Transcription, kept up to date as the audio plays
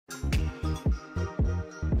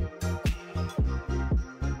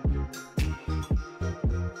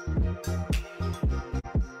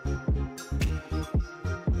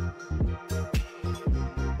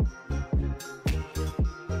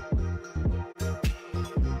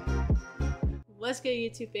What's good,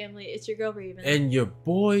 YouTube family? It's your girl Raven and your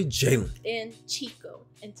boy Jalen and Chico,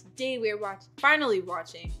 and today we're finally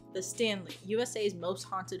watching the Stanley, USA's most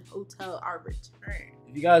haunted hotel, our return.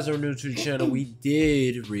 If you guys are new to the channel, we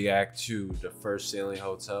did react to the first Stanley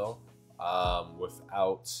hotel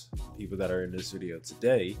without people that are in this video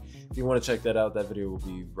today. If you want to check that out, that video will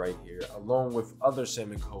be right here, along with other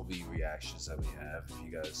Sam and Colby reactions that we have. If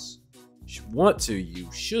you guys want to,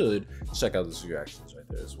 you should check out those reactions right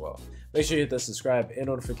there as well. Make sure you hit that subscribe and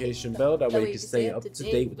notification bell, that way you can stay up to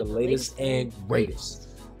date with the latest and greatest.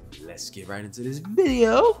 Let's get right into this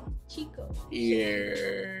video. Chico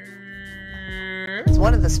Here. It's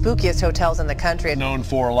one of the spookiest hotels in the country. Known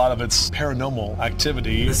for a lot of its paranormal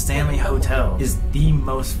activity. The Stanley Hotel is the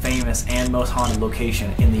most famous and most haunted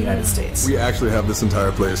location in the United States. We actually have this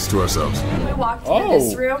entire place to ourselves. When we walked into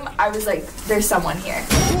this room, I was like, there's someone here.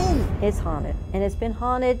 It's haunted, and it's been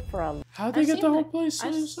haunted for a... How'd they get the whole place to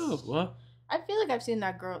themselves? What? I feel like I've seen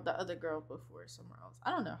that girl, the other girl, before somewhere else. I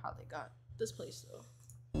don't know how they got this place though.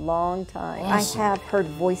 long time. Awesome. I have heard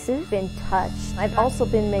voices, been touched. I've also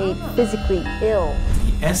been made physically ill.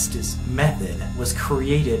 The Estes method was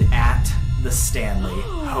created at the Stanley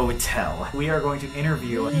Hotel. We are going to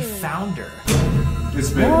interview the founder.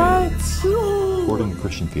 What? According to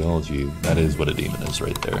Christian theology, that is what a demon is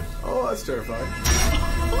right there. Oh, that's terrifying.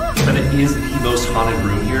 But it is the most haunted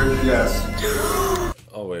room here. Yes.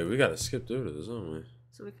 Oh wait, we gotta skip through this, don't we?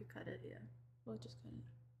 So we could cut it, yeah. We'll just cut it.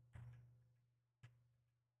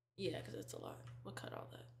 Yeah, because it's a lot. We'll cut all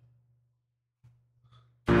that.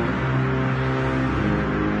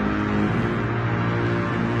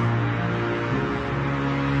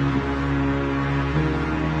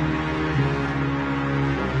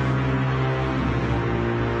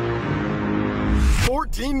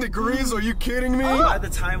 14 degrees? Are you kidding me? By the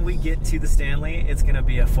time we get to the Stanley, it's gonna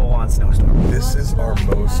be a full-on snowstorm. This is our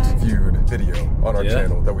most viewed video on our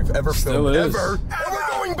channel that we've ever filmed. Is. Ever. And we're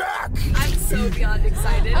going back! I'm so beyond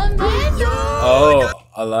excited. Oh,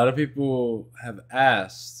 a lot of people have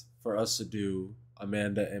asked for us to do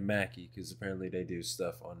Amanda and Mackie because apparently they do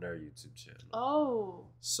stuff on their YouTube channel. Oh.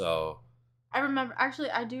 So. I remember, actually,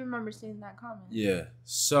 I do remember seeing that comment. Yeah.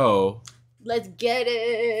 So. Let's get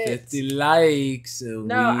it. 50 likes. And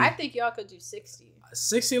no, I think y'all could do 60.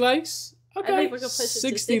 60 likes? Okay. I think we could push it to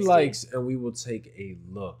 60 likes, and we will take a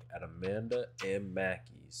look at Amanda and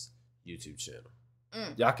Mackie's YouTube channel.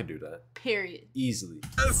 Y'all can do that. Period. Easily.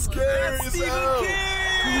 That's scary as hell.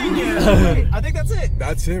 I think that's it.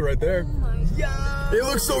 That's it right there. Yeah. It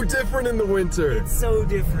looks so different in the winter. It's so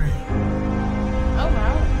different. Oh,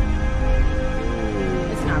 wow.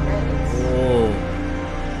 It's not red. Oh.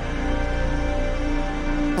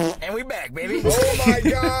 And we back, baby. Oh my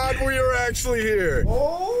god, we are actually here.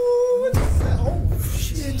 Oh,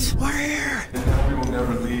 shit. We're here. We will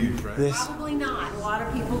never leave, right? Probably not. A lot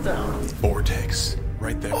of people don't. Vortex.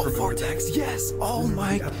 Right there. Oh, Vortex, yes. Oh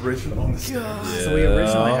my god. Yeah. So we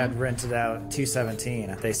originally had rented out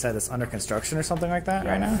 217. They said it's under construction or something like that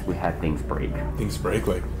right now? We had things break. Things break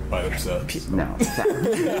like by themselves. No.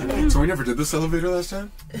 So we never did this elevator last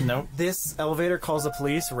time? Nope. This elevator calls the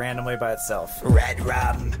police randomly by itself. Red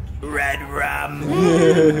rum. Red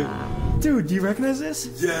rum. Dude, do you recognize this?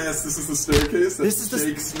 Yes, this is the staircase that This is the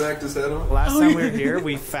Jake smacked his head on. Last time we were here,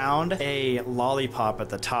 we found a lollipop at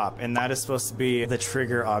the top, and that is supposed to be the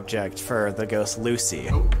trigger object for the ghost Lucy.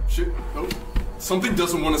 Oh, shit. Oh. Something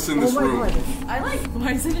doesn't want us in this room. I like,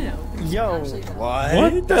 why is it an Yo, What That's the what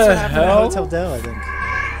happened hell? at Hotel Del, I think.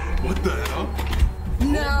 What the hell?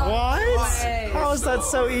 No. What? How is that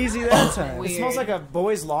so easy that time? Weird. It smells like a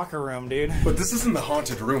boy's locker room, dude. But this isn't the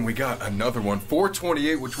haunted room. We got another one,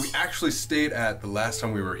 428, which we actually stayed at the last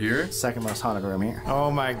time we were here. Second most haunted room here. Oh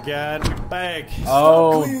my god, bag.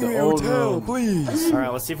 Oh, Clean the old hotel, room. please. All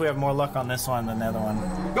right, let's see if we have more luck on this one than the other one.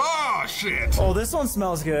 Oh, shit. Oh, this one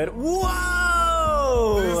smells good.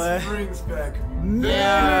 Whoa! This brings back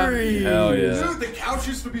Memories. Hell yeah. Dude, the couch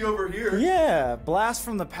used to be over here. Yeah, blast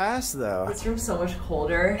from the past though. This room's so much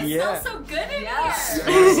colder. It Yeah. smells so good in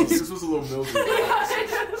here. This was a little milky.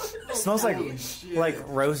 It smells like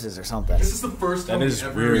roses or something. This is the first time That we is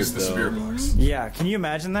ever weird, used the though. spirit box. Yeah, can you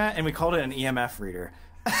imagine that? And we called it an EMF reader.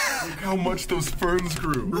 Look how much those ferns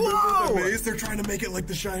grew. Remember the maze? They're trying to make it like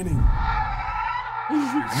The Shining. We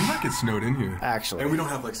might get snowed in here. Actually. And we don't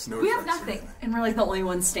have like snow We have tracks nothing, and we're like the only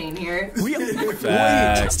ones staying here. Wait,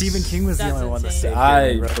 Facts. Stephen King was the That's only one that insane.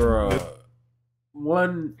 stayed here. Bro.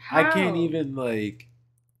 One, I can't How? even like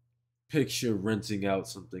picture renting out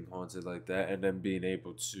something haunted like that and then being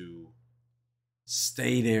able to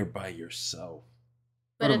stay there by yourself.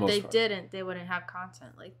 But For the if most they part. didn't, they wouldn't have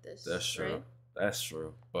content like this. That's true. Right? That's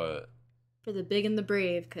true. But For the big and the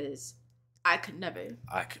brave, because I could never.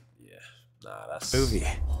 I could, yeah. Nah, that's movie.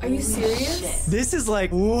 Are you serious? This is like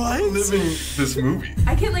what? Living this movie.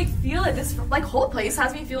 I can like feel it. This like whole place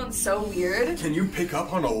has me feeling so weird. Can you pick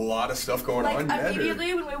up on a lot of stuff going on yet?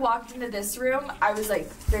 Immediately when we walked into this room, I was like,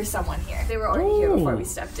 there's someone here. They were already here before we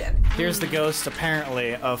stepped in. Here's the ghost,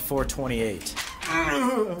 apparently, of 428.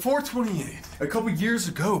 428. A couple years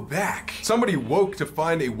ago back, somebody woke to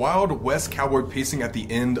find a Wild West cowboy pacing at the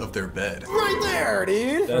end of their bed. Right there,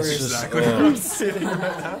 dude. That's exactly. I'm sitting right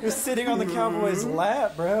now. You're sitting on the cowboy's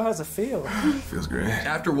lap, bro. How's it feel? Feels great.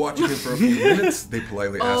 After watching him for a few minutes, they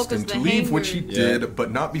politely asked him to leave, which he did,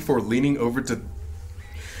 but not before leaning over to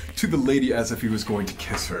the lady as if he was going to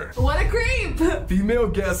kiss her. What a creep! Female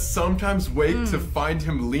guests sometimes wait to find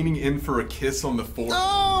him leaning in for a kiss on the forehead.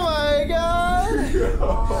 Oh my god!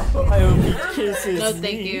 I hope he kisses No,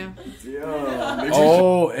 thank you. Yeah.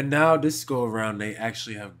 Oh, and now this go around, they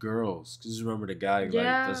actually have girls. Cause remember the guy like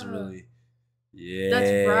doesn't really. Yeah.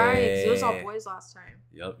 That's right. It was all boys last time.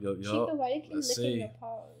 Yup. Chica, why you keep Let's licking see. your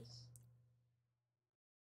paws?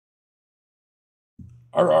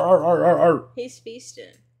 Arr. He's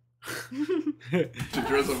feasting. To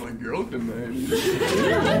dress up like girl tonight.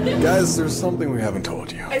 Guys, there's something we haven't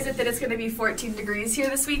told you. Is it that it's gonna be 14 degrees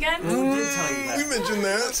here this weekend? We did tell you that. We mentioned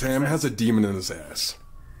that. Sam has a demon in his ass.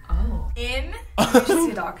 Oh. You should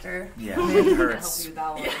see a doctor. Yeah, it hurts.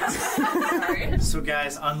 Help you with that one. So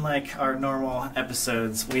guys, unlike our normal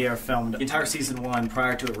episodes, we are filmed the entire season 1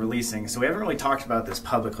 prior to it releasing, so we haven't really talked about this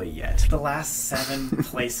publicly yet. The last 7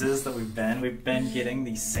 places that we've been getting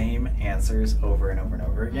the same answers over and over and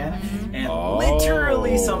over again. And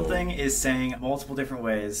literally something is saying multiple different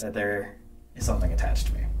ways that there is something attached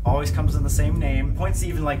to me. Always comes in the same name. Points to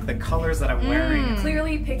even like the colors that I'm wearing.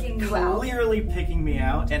 Clearly picking you out. Clearly picking me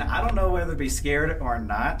out. And I don't know whether to be scared or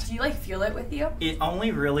not. Do you like feel it with you? It only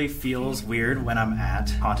really feels weird when I'm at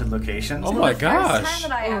haunted locations. Oh my gosh. The first time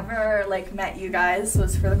that I ever like met you guys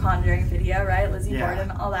was for the Conjuring video, right? Lizzie Borden,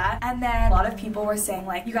 all that. And then a lot of people were saying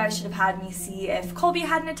like, you guys should have had me see if Colby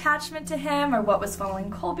had an attachment to him or what was following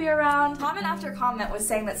Colby around. Comment after comment was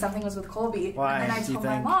saying that something was with Colby. Why? And I told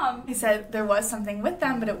my mom, he said there was something with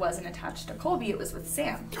them, but it wasn't attached to Colby, it was with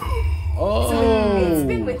Sam. So it's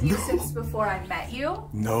been with you since before I met you.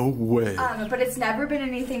 No way. But it's never been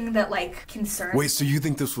anything that like concerns. Wait, so you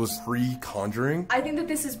think this was pre-Conjuring? I think that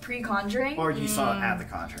this is pre-Conjuring. Or you saw it at the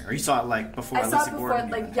Conjuring, or you saw it like before. I saw it before,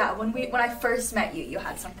 like when I first met you, you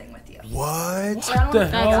had something with you. What? I don't know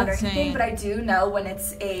if hell? or anything, but I do know when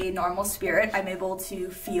it's a normal spirit, I'm able to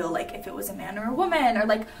feel like if it was a man or a woman, or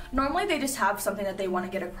like normally they just have something that they want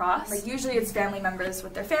to get across. Like usually it's family members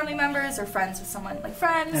with their family members, or friends with someone like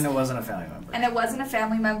friends. And it wasn't a family member. And it wasn't a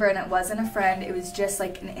family member, and it wasn't a friend. It was just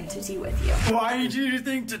like an entity with you. Why did you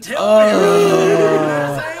think to tell me?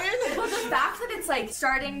 Well, the fact that it's like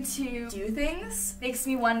starting to do things makes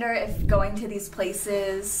me wonder if going to these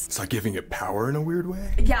places. It's like giving it power in a weird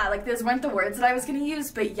way? Yeah, like those weren't the words that I was gonna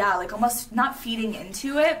use, but yeah, like almost not feeding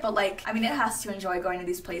into it, but like, I mean, it has to enjoy going to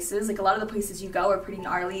these places. Like a lot of the places you go are pretty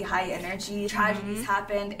gnarly, high energy, tragedies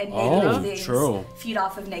happened, and negative things feed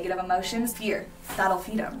off of negative emotions. Fear, that'll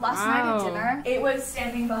feed them. Last night at dinner, it was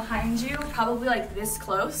standing behind you, probably like this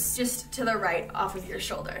close, just to the right off of your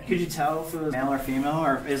shoulder. Could you tell if it was male or female,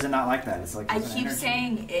 or is it not like that? It's like I keep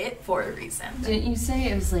saying it for a reason. Didn't you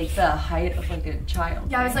say it was like the height of like a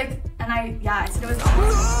child? Yeah, I was like, and I said it was.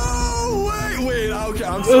 Oh, wait, okay,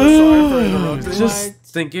 I'm so sorry for interrupting. Just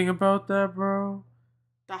thinking about that, bro.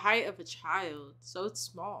 The height of a child, so it's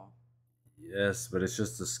small. Yes, but it's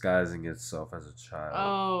just disguising itself as a child.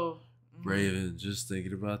 Oh. Raven, just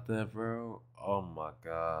thinking about that, bro. Oh my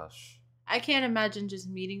gosh. I can't imagine just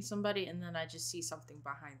meeting somebody and then I just see something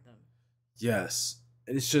behind them. Yes.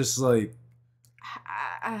 And it's just like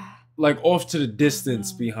off to the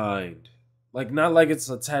distance behind. Like not like it's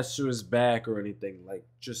attached to his back or anything. Like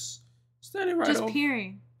just standing right just over.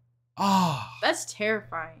 peering. Ah. That's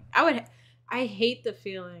terrifying. I hate the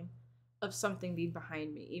feeling of something being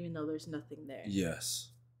behind me, even though there's nothing there. Yes.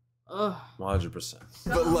 Ugh. 100%.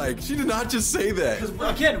 But like, she did not just say that.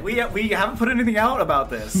 Because again, we haven't put anything out about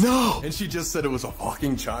this. No. And she just said it was a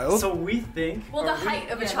fucking child. So we think. Well, the height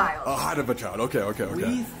of a child. A height of a child. Okay.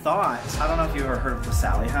 We thought. I don't know if you ever heard of the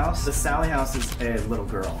Sally House. The Sally House is a little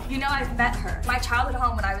girl. You know, I've met her. My childhood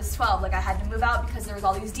home when I was 12, like I had to move out because there was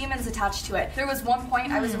all these demons attached to it. There was one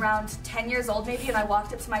point I was around 10 years old maybe, and I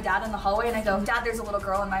walked up to my dad in the hallway and I go, Dad, there's a little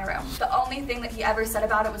girl in my room. The only thing that he ever said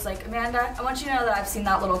about it was like, Amanda, I want you to know that I've seen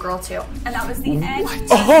that little girl too. And that was the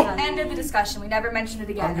end of the discussion. We never mentioned it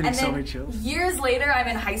again. I'm and so then many chills. Years later, I'm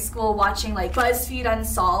in high school watching like BuzzFeed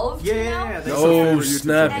Unsolved. Yeah. Oh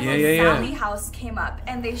snap! And Yeah. Sally House came up,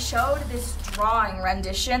 and they showed this drawing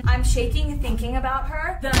rendition. I'm shaking thinking about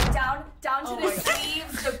her. The down to the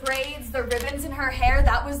sleeves, the braids, the ribbons in her hair.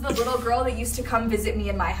 That was the little girl that used to come visit me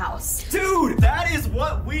in my house. Dude, that is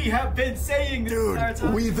what we have been saying this entire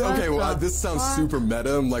time. Okay, well, this sounds super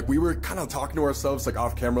meta. Like, we were kind of talking to ourselves, like,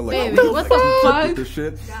 off camera, like, wait, what the fuck? This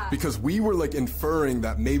shit. Yeah. Because we were, like, inferring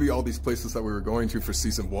that maybe all these places that we were going to for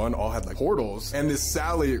season 1 all had, like, portals. And this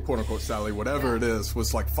Sally, quote-unquote Sally, whatever it is,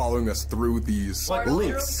 was, like, following us through these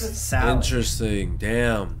links. Sally Interesting.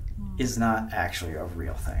 Damn. is not actually a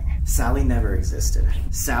real thing. Sally never existed.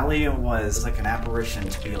 Sally was like an apparition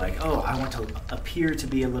to be like, oh, I want to appear to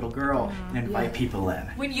be a little girl and invite people in.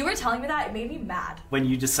 When you were telling me that, it made me mad. When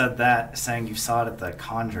you just said that, saying you saw it at the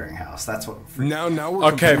Conjuring house, that's what. Now we're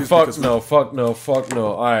okay. confused Fuck no.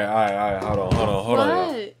 All right. Hold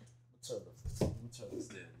on.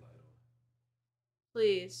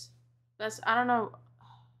 Please. I don't know.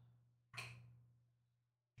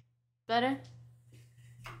 Better?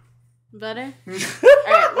 Alright,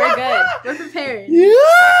 we're good. We're prepared.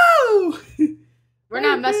 Yo! We're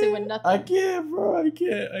not messing with nothing. I can't, bro. I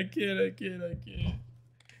can't. Que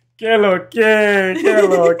lo que.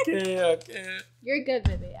 You're good,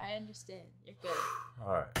 baby. I understand. You're good.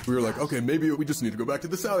 Alright. We were like, okay, maybe we just need to go back to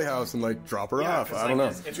the Sally house and like drop her off. I don't know.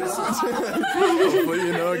 Hopefully,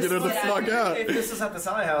 get her the fuck out. If this is at the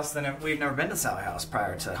Sally house, then we've never been to Sally house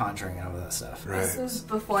prior to Conjuring and all that stuff. Right. This was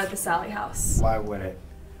before the Sally house. Why would it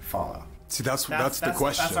follow? See, that's the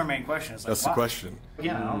question. That's our main question. Like, that's the question.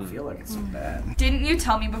 Yeah, I don't feel like it's so bad. Didn't you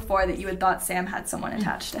tell me before that you had thought Sam had someone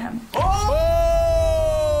attached to him? Oh!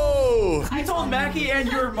 I told Mackie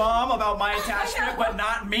and your mom about my attachment, but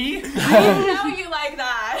not me. I didn't know you like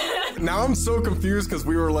that. Now I'm so confused because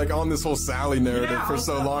we were like on this whole Sally narrative for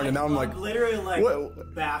so long, and now I'm like, literally like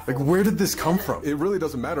baffled. Like, where did this come from? It really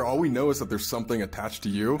doesn't matter. All we know is that there's something attached to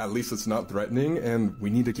you. At least it's not threatening, and we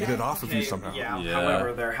need to get it off of you somehow. Yeah.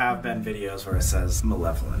 However, there have been videos where it says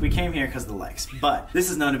malevolent. We came here because of the likes, but this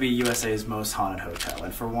is known to be USA's most haunted hotel,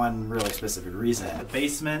 and for one really specific reason. The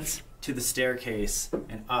basement to the staircase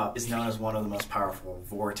and up is known as one of the most powerful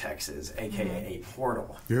vortexes, aka a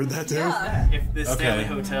portal. You heard that too? Yeah. If this Stanley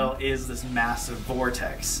Hotel is this massive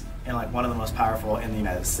vortex and like one of the most powerful in the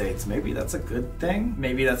United States, maybe that's a good thing.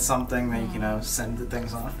 Maybe that's something that you can send the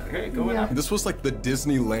things off. Okay, go in. This was like the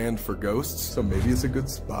Disneyland for ghosts, so maybe it's a good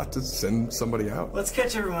spot to send somebody out. Let's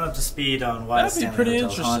catch everyone up to speed on why the Stanley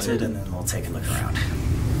Hotel's haunted, and then we'll take a look around.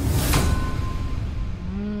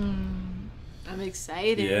 I'm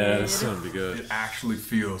excited. Yeah, this gonna be good. It actually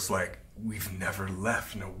feels like we've never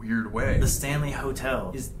left in a weird way. The Stanley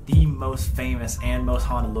Hotel is the most famous and most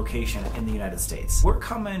haunted location in the United States. We're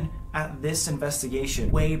coming at this investigation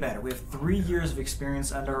way better. We have 3 years of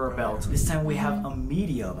experience under our belt. This time we have a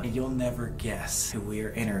medium, and you'll never guess who we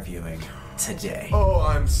are interviewing today. Oh,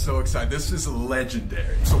 I'm so excited. This is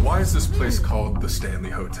legendary. So why is this place called the Stanley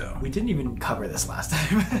Hotel? We didn't even cover this last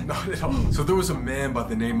time. Not at all. So there was a man by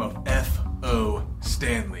the name of F.O.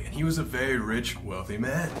 Stanley, and he was a very rich, wealthy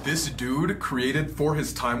man. This dude created for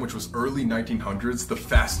his time, which was early 1900s, the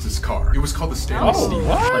fastest car. It was called the Stanley Steamer.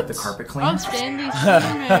 Like the carpet cleaner? Oh, Stanley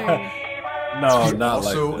Steamer. No, he not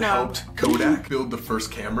also like helped Kodak build the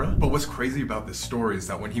first camera. But what's crazy about this story is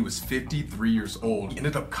that when he was 53 years old, he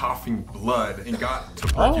ended up coughing blood and got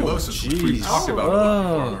tuberculosis, which we talked about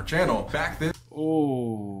on our channel. Back then.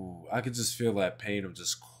 Oh, I could just feel that pain of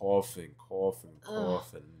just coughing,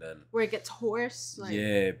 and then where it gets hoarse. Like...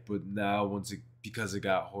 Yeah, but now because it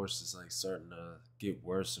got hoarse, it's like starting to get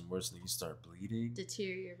worse and worse, and you start bleeding,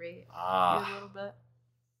 deteriorate a little bit.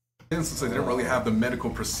 And since they didn't really have the medical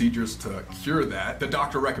procedures to cure that, the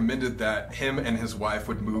doctor recommended that him and his wife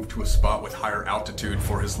would move to a spot with higher altitude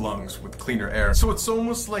for his lungs with cleaner air. So it's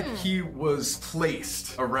almost like he was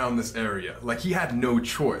placed around this area. Like he had no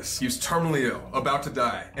choice. He was terminally ill, about to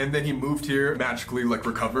die. And then he moved here, magically like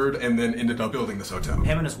recovered, and then ended up building this hotel.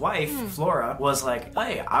 Him and his wife, Flora, was like,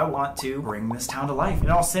 hey, I want to bring this town to life. And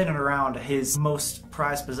all centered around his most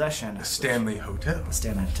prized possession. The Stanley Hotel. The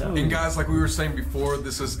Stanley Hotel. And guys, like we were saying before,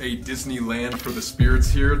 this is a Disneyland for the spirits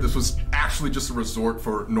here. This was actually just a resort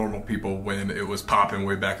for normal people when it was popping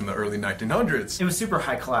way back in the early 1900s. It was super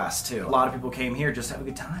high class too. A lot of people came here just to have a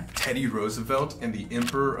good time. Teddy Roosevelt and the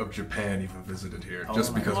Emperor of Japan even visited here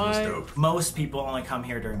just because it was dope. Most people only come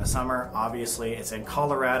here during the summer. Obviously, it's in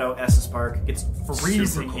Colorado, Estes Park. It's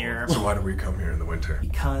freezing here. So why do we come here in the winter?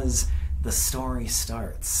 Because the story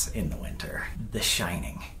starts in the winter. The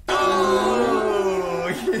Shining. Oh,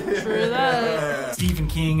 yeah. For that. Stephen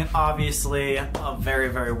King, obviously a very,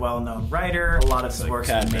 very well-known writer. A lot of his works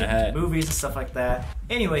have been made into movies and stuff like that.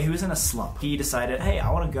 Anyway, he was in a slump. He decided, hey,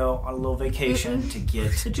 I want to go on a little vacation to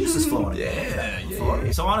get the juices flowing.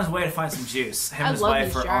 So on his way to find some juice, him and his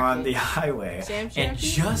wife were on the highway. And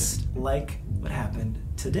just like what happened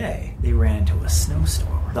today, they ran into a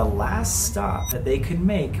snowstorm. The last stop that they could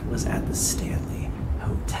make was at the Stanley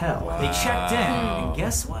Hotel. Wow. They checked in, and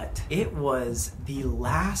guess what? It was the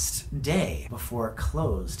last day before it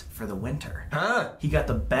closed for the winter. Huh? He got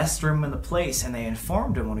the best room in the place, and they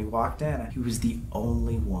informed him when he walked in he was the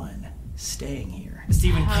only one staying here.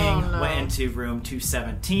 Stephen King went into room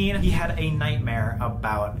 217. He had a nightmare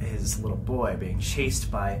about his little boy being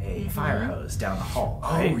chased by a fire hose down the hall.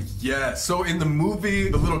 Right? Oh yeah. So in the movie,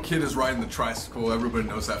 the little kid is riding the tricycle. Everybody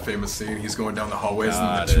knows that famous scene. He's going down the hallways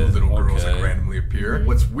and the two little girls like randomly appear.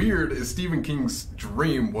 What's weird is Stephen King's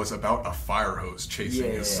dream was about a fire hose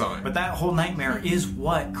chasing his son. But that whole nightmare is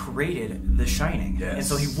what created The Shining. Yes. And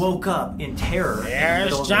so he woke up in terror.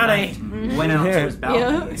 There's Johnny. Went out to his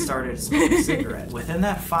balcony and started smoking a cigarette. Within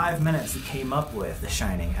that 5 minutes, he came up with The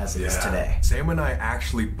Shining as it is today. Sam and I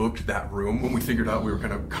actually booked that room when we figured out we were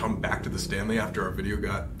gonna come back to the Stanley after our video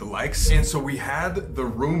got the likes. And so we had the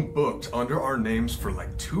room booked under our names for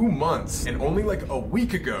like 2 months. And only like a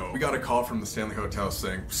week ago, we got a call from the Stanley Hotel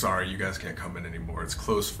saying, sorry, you guys can't come in anymore. It's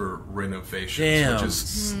closed for renovations, which is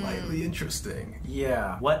slightly interesting.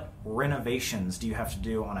 Yeah. What renovations do you have to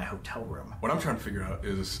do on a hotel room? What I'm trying to figure out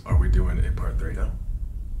is, are we doing a part 3 now?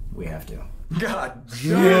 We have to. God.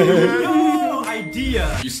 No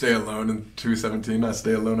idea. You stay alone in 217, I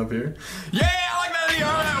stay alone up here. Yeah, I like that.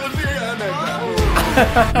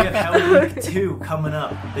 We have Halloween 2 coming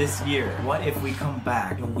up this year. What if we come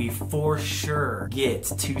back and we for sure get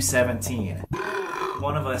 217?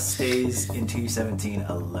 One of us stays in 217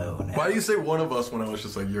 alone. Why do you say one of us when I was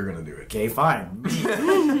just like, you're gonna do it? Okay, fine.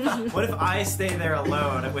 What if I stay there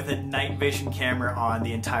alone with a night vision camera on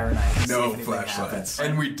the entire night? No flashlights.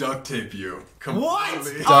 And we duct tape you. What?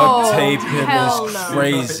 Duct tape him is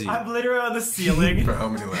crazy. I'm literally on the ceiling. For how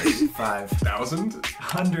many likes? 5,000?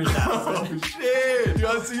 100,000. Oh shit! You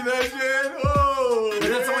wanna see that shit? Oh! But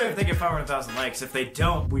that's only if they get 500,000 likes. If they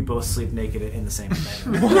don't, we both sleep naked in the same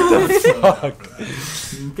bedroom. What the fuck?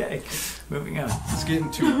 Okay, moving on. Let's get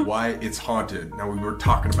into why it's haunted. Now, we were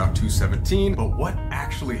talking about 217, but what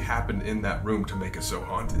actually happened in that room to make it so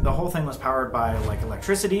haunted? The whole thing was powered by like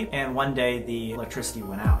electricity, and one day the electricity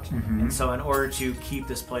went out. And so in order to keep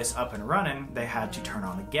this place up and running, they had to turn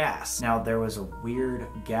on the gas. Now, there was a weird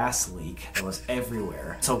gas leak that was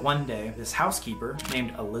everywhere. So one day, this housekeeper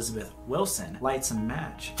named Elizabeth Wilson lights a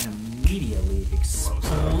match and immediately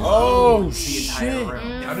explodes the entire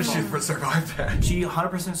room. How did she survive that? She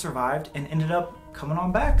 100% survived and ended up coming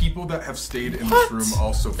on back. People that have stayed in this room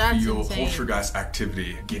also feel poltergeist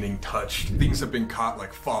activity getting touched. Things have been caught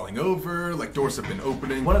like falling over, like doors have been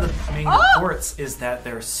opening. One of the main reports is that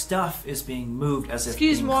their stuff is being moved as if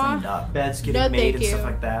being cleaned up. Beds getting made and stuff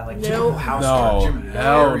like that, like typical house Jim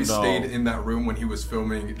Carrey stayed in that room when he was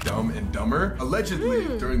filming Dumb and Dumber.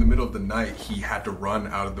 Allegedly, during the middle of the night, he had to run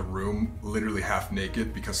out of the room literally half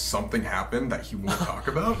naked because something happened that he won't talk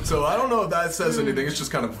about. So I don't know if that says anything. It's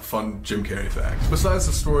just kind of a fun Jim Carrey fact. Besides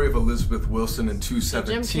the story of Elizabeth Wilson in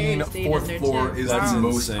 217, fourth floor is the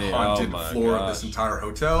most haunted floor of this entire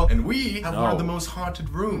hotel, and we have one of the most haunted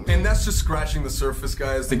rooms. And that's just scratching the surface,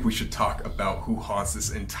 guys. I think we should talk about who haunts this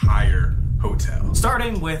entire hotel.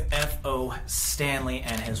 Starting with F.O. Stanley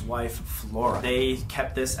and his wife Flora. They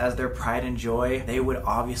kept this as their pride and joy. They would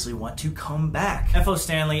obviously want to come back. F.O.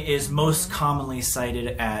 Stanley is most commonly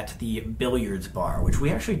cited at the billiards bar, which we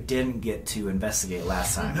actually didn't get to investigate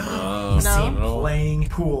last time. He's seen playing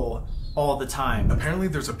pool all the time. Apparently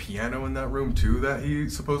there's a piano in that room too that he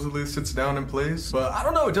supposedly sits down and plays. But I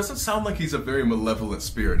don't know, it doesn't sound like he's a very malevolent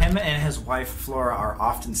spirit. Him and his wife Flora are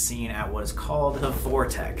often seen at what is called the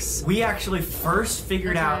Vortex. We actually first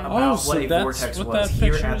figured out about what a vortex was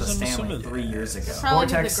here at the Stanley 3 years ago.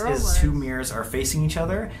 Vortex is 2 mirrors are facing each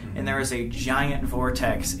other, and there is a giant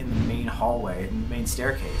vortex in the main hallway, in the main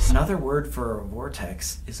staircase. Another word for a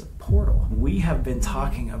vortex is a portal. We have been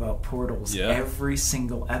talking about portals every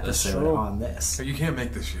single episode on this. You can't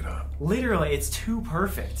make this shit up. Literally, it's too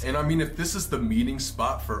perfect. And I mean, if this is the meeting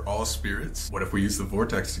spot for all spirits, what if we use the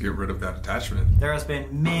vortex to get rid of that attachment? There has been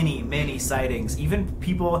many sightings, even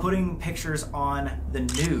people putting pictures on the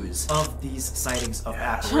news of these sightings of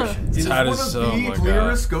apparitions. It's one of the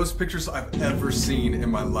clearest ghost pictures I've ever seen in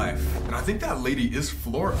my life. And I think that lady is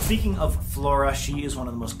Flora. Speaking of Flora, she is one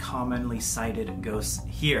of the most commonly cited ghosts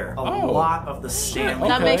here. A lot of the Stanley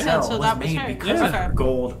that makes sense. So was made because of her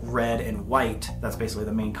gold, red, red, and white, that's basically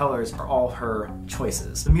the main colors, are all her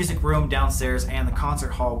choices. The music room downstairs and the concert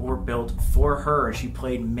hall were built for her, and she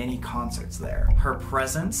played many concerts there. Her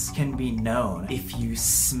presence can be known if you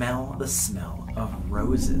smell the smell of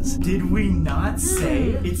roses. Did we not say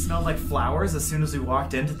it smelled like flowers as soon as we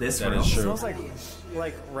walked into this room? That is true. It smells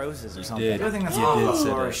like roses or something. Did. The other thing that's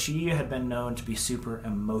awful, she had been known to be super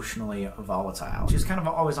emotionally volatile. She was kind of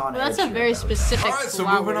always on edge. That's a very specific All right, so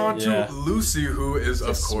flower. moving on to Lucy, who is,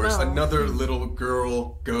 of course, another little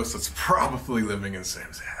girl ghost that's probably living in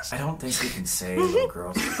Sam's ass. I don't think we can say little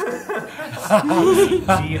girls.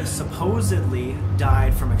 She supposedly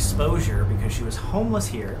died from exposure because she was homeless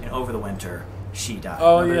here, and over the winter, she died.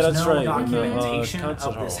 Oh, now, yeah, that's no right. documentation Concert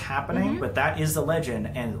of this hall. happening, but that is the legend,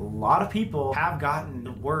 and a lot of people have gotten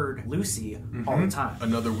the word Lucy all the time.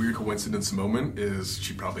 Another weird coincidence moment is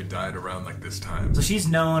she probably died around like this time. So she's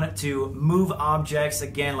known to move objects,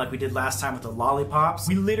 again, like we did last time with the lollipops.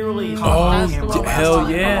 We literally caught the camera hell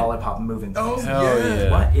yeah. a lollipop moving. Oh, hell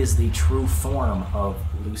yeah. What is the true form of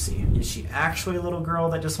Lucy? Is she actually a little girl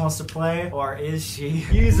that just wants to play, or is she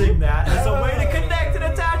using that as a way to connect and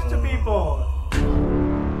attach to people?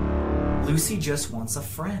 Lucy just wants a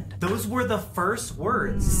friend. Those were the first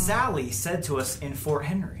words Sally said to us in Fort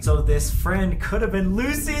Henry. So this friend could have been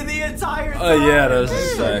Lucy the entire time. Oh yeah, that's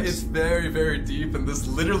facts. It's very, very deep, and this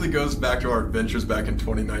literally goes back to our adventures back in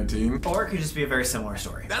 2019. Or it could just be a very similar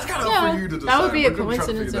story. That's kind of up for you to decide. That would be We're a gonna try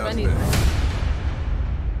to coincidence figure if that out anything. today.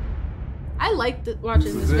 I liked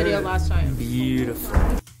watching this video last time. Beautiful.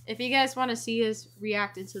 If you guys want to see us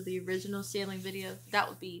reacting to the original Stanley video, that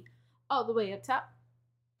would be all the way up top.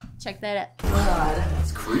 Check that out. God.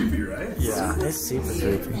 It's creepy, right? Yeah, it's super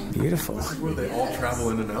creepy. Beautiful. This is where they all travel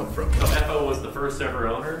in and out from. So FO was the first ever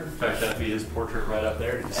owner. In fact, that'd be his portrait right up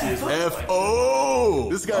there. Did you see his FO!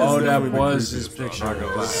 This guy Oh, is that definitely was the his creepiest picture. one, not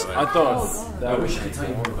gonna lie. I thought I wish I could tell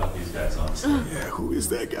you more about these guys, honestly. Yeah, who is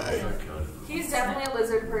that guy? He's definitely a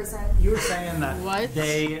lizard person. You were saying that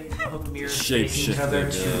they hook mirrors facing each other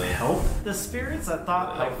to help the spirits? I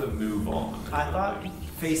thought Help them move on. I thought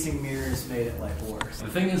facing mirrors made it like worse. The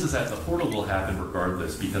thing is that the portal will happen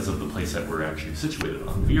regardless because of the place that we're actually situated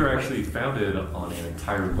on. We are actually founded on an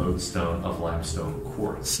entire lodestone of limestone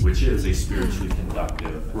quartz, which is a spiritually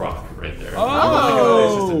conductive rock right there.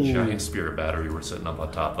 Oh! It's just a giant spirit battery we're sitting up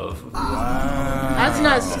on top of. Wow. That's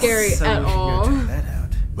not scary at all.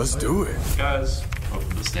 Let's do it. Guys,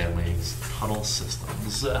 welcome to Stanley's Tunnel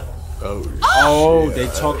Systems. Oh, they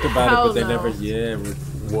talked about it, but they never. Yeah.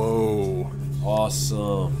 Whoa.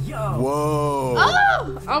 Awesome. Whoa.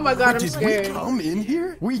 Oh my god, I'm Did scared. we come in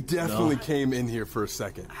here? We definitely came in here for a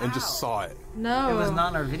second and just saw it. No. It was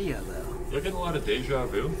not in our video though. You're getting a lot of deja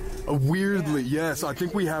vu. Weirdly, yes. I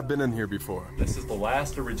think we have been in here before. This is the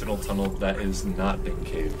last original tunnel that has not been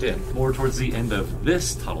caved in. More towards the end of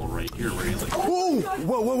this tunnel right here, really. Whoa!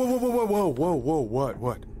 Whoa, whoa, whoa, whoa, whoa, whoa, whoa, whoa,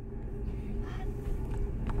 what?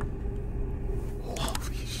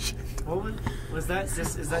 Holy shit. What was that?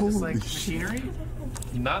 Is that just like machinery?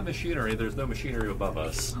 Not machinery. There's no machinery above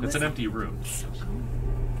us. It's an empty room.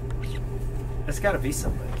 It's gotta be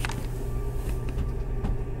something.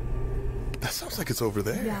 That sounds like it's over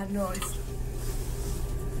there. Yeah, no, it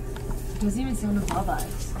doesn't even sound above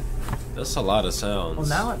us. That's a lot of sounds. Well,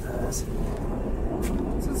 now it does.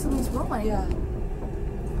 So something's wrong. Yeah.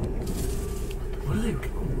 What are they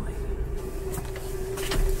doing?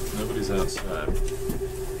 Nobody's outside.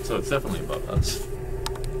 So it's definitely above us.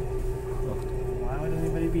 Why would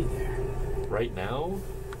anybody be there? Right now,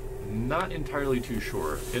 not entirely too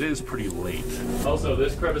sure. It is pretty late. Also,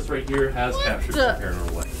 this crevice right here has captured some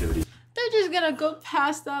paranormal activity. They're just gonna go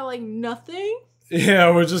past that like nothing?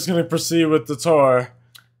 Yeah, we're just gonna proceed with the tour.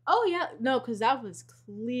 Oh yeah, no, because that was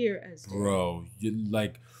clear as day. Bro, you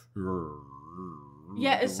like.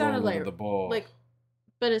 Yeah, it sounded like the ball.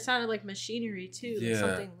 but it sounded like machinery too. Yeah.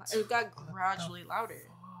 Something. It got gradually louder.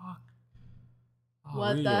 Oh,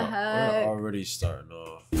 What we the are- heck? We're already starting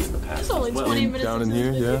off. It's only 20 minutes down in into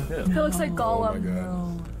here, this video. yeah. It looks like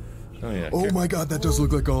Gollum. Oh yeah. Oh my god, that does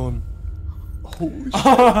look like Gollum. Holy shit.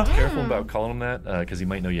 Careful about calling him that, because he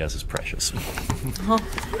might know yes is precious. You guys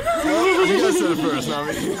said it first, not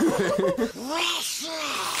me.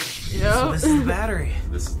 So this is the battery.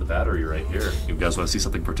 This is the battery right here. You guys want to see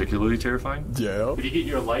something particularly terrifying? Yeah. If you get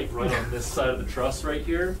your light right on this side of the truss right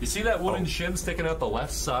here, you see that wooden shim sticking out the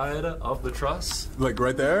left side of the truss? Like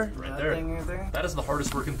right there? Right there. That is the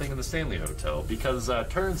hardest working thing in the Stanley Hotel, because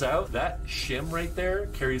turns out that shim right there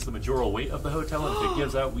carries the majority weight of the hotel, and if it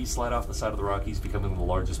gives out, we slide off the side of the Rockies, becoming the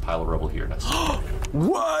largest pile of rubble here.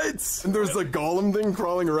 What? And there's a Gollum thing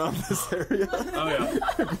crawling around this area? Oh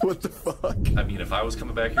yeah. What the fuck? I mean, if I was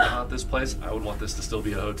coming back here about this place, I would want this to still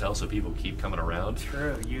be a hotel so people keep coming around.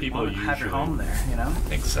 True. You People want to have your usually- home there, you know?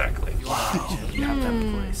 Exactly. You have to have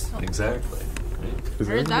a place. Exactly.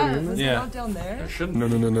 Where's that? Was Yeah. it out down there? No.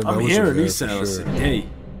 That I'm was hearing there these for sounds sure. today.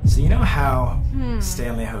 So you know how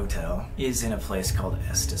Stanley Hotel is in a place called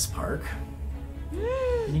Estes Park?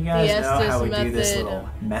 And you guys The know how we Estes do this method. little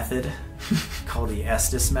method called the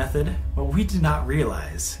Estes method? What we did not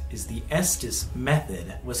realize is the Estes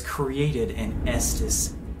method was created in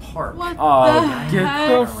Estes Park. What Oh, the get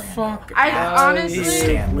heck? the fuck I out honestly- The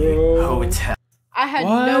Stanley Hotel. I had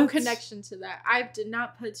no What? connection to that. I did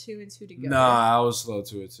not put two and two together. Nah, I was slow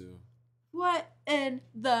to it too. What in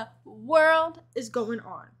the world is going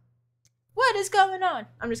on? What is going on?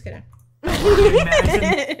 I'm just kidding.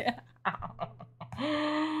 Imagine.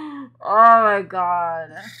 Oh my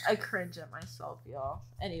god. I cringe at myself, y'all.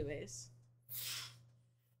 Anyways.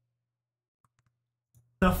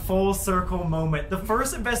 The full circle moment. The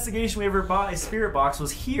first investigation we ever bought a spirit box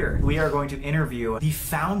was here. We are going to interview the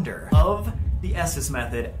founder of the Estes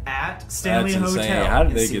method at Stanley That's Hotel. insane. How did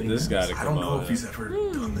and they see get what he this guy knows. to I come don't know on? if he's ever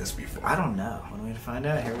done this before. I don't know. One way to find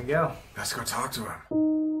out. Here we go. Let's go talk to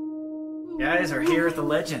him. Guys are here with the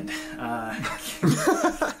legend.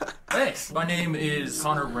 Thanks. My name is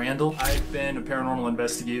Connor Randall. I've been a paranormal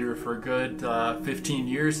investigator for a good 15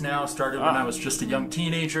 years now. Started when I was just a young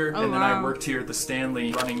teenager, and then I worked here at the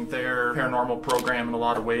Stanley running their paranormal program in a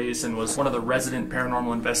lot of ways, and was one of the resident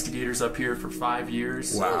paranormal investigators up here for 5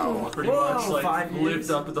 years. Wow. Pretty much like 5 years.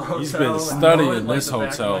 lived up at the hotel. He's been and studying know it like this the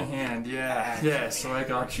back of hotel. my hand. Yeah, so I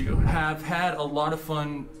got you. Have had a lot of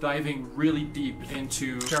fun diving really deep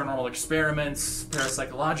into paranormal experiments,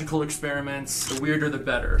 parapsychological experiments. The weirder the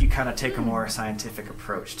better. You kind of take a more scientific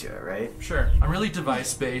approach to it, right? Sure. I'm really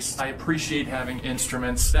device-based. I appreciate having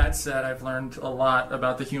instruments. That said, I've learned a lot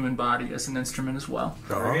about the human body as an instrument as well.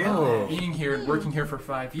 Oh. Being here and working here for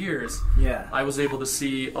 5 years, Yeah. I was able to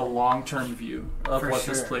see a long-term view of For what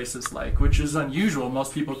this sure. place is like, which is unusual.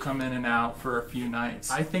 Most people come in and out for a few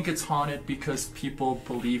nights. I think it's haunted because people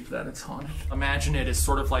believe that it's haunted. Imagine it as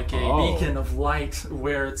sort of like a beacon of light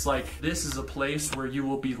where it's like, this is a place where you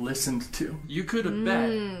will be listened to. You could have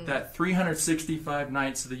bet that 365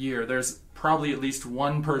 nights of the year, there's probably at least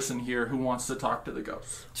one person here who wants to talk to the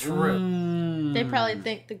ghosts. True. They probably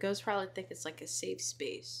think the ghosts probably think it's like a safe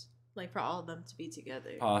space. Like for all of them to be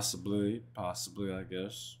together. Possibly, I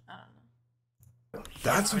guess. I don't know.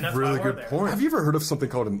 That's that's a really why we're good there. point. Have you ever heard of something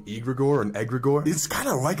called an egregore or an egregore? It's kind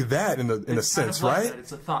of like that in a It's sense, kind of like right? that.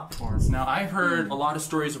 It's a thought form. Now, I've heard a lot of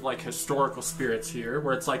stories of like historical spirits here,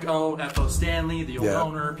 where it's like, oh, F.O. Stanley, the old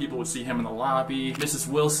owner, people would see him in the lobby, Mrs.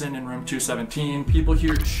 Wilson in room 217. People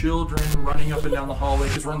hear children running up and down the hallway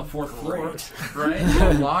because we're on the 4th floor, right?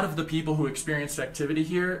 A lot of the people who experienced activity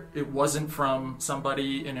here, it wasn't from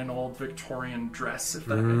somebody in an old Victorian dress, if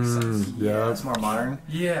that makes sense. Yeah. It's more modern.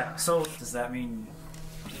 Yeah. So, does that mean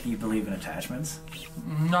you believe in attachments?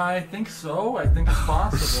 I think so. I think it's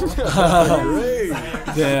possible. You're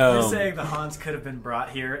Damn. saying the Hans could have been brought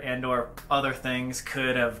here and or other things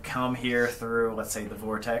could have come here through, let's say, the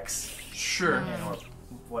vortex? Sure. And or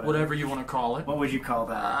Whatever you want to call it. What would you call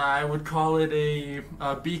that? I would call it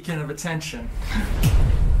a beacon of attention.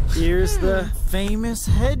 Here's the famous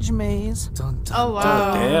hedge maze. Dun, dun, Oh,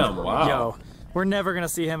 wow. Damn, wow. Yo, we're never gonna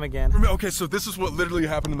see him again. Okay, so this is what literally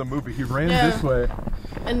happened in the movie. He ran Yeah. this way.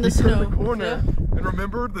 In the He snow. turned the corner. And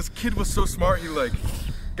remember, this kid was so smart, he like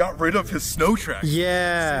got rid of his snow track.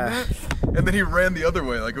 Yeah. And then he ran the other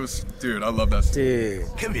way. Like it was, dude, I love that stuff. Dude.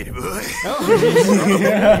 Come here, boy.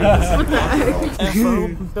 F.O.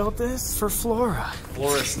 built this for Flora.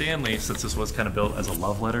 Flora Stanley, since this was kind of built as a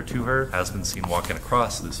love letter to her, has been seen walking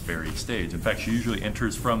across this very stage. In fact, she usually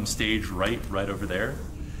enters from stage right over there,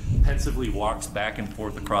 pensively walks back and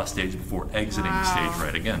forth across stage before exiting stage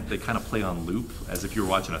right again. They kind of play on loop as if you were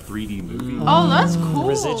watching a 3D movie. Oh, that's cool.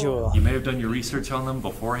 Residual. You may have done your research on them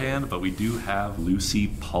beforehand, but we do have Lucy,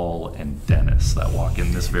 Paul, and Dennis that walk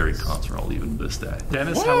in this very concert hall even to this day.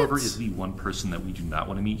 Dennis, however, is the one person that we do not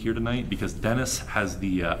want to meet here tonight because Dennis has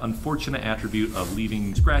the unfortunate attribute of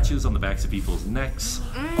leaving scratches on the backs of people's necks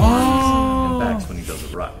and backs when he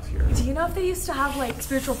does arrive here. Do you know if they used to have like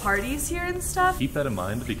spiritual parties here and stuff? Keep that in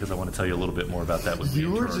mind because I want to tell you a little bit more about that with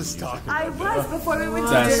You were just talking I was before we went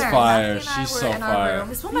to That's dinner. fire. Matthew and I She's were so in our fire. room.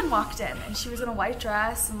 This woman walked in and she was in a white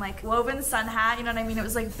dress and like woven sun hat, you know what I mean? It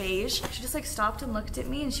was like beige. She just like stopped and looked at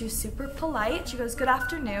me and she was super polite. She goes, "Good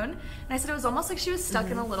afternoon." And I said it was almost like she was stuck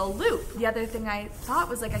in a little loop. The other thing I thought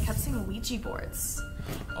was like I kept seeing Ouija boards.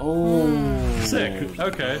 Oh. sick.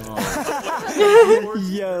 Okay.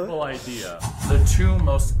 Yo. Whole idea. The two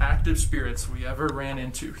most active spirits we ever ran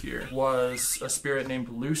into here was a spirit named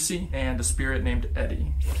Lucy and a spirit named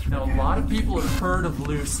Eddie. Now, a lot of people have heard of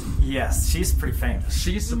Lucy. Yes, she's pretty famous.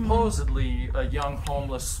 She's supposedly a young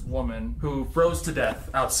homeless woman who froze to death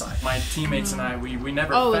outside. My teammates and I, we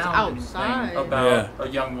never found anything about a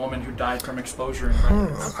young woman who died from exposure in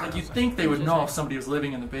records. Like, you'd think they would know if somebody was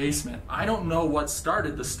living in the basement. I don't know what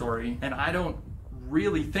started the story, and I don't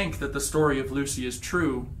really think that the story of Lucy is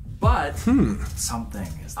true. But something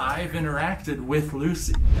is there. I've interacted with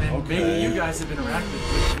Lucy, and maybe you guys have interacted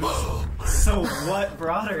with Lucy. So what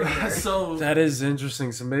brought her here? So that is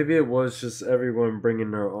interesting. So maybe it was just everyone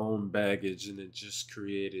bringing their own baggage, and it just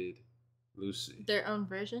created Lucy. Their own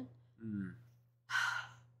version.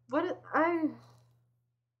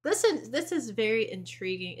 This is very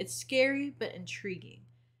intriguing. It's scary but intriguing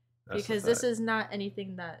because this is not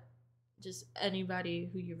anything that just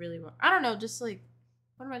anybody who you really want. I don't know. Just like.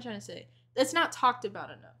 What am I trying to say? It's not talked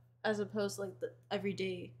about enough, as opposed to like the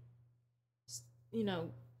everyday,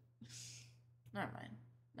 Never mind.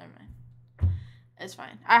 It's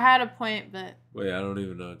fine. I had a point, but wait, I don't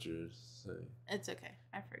even know what you're saying. It's okay.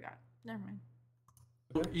 I forgot. Never mind.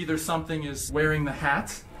 Either something is wearing the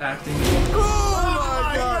hat, acting. Oh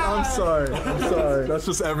my god! I'm sorry. That's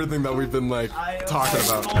just everything that we've been like talking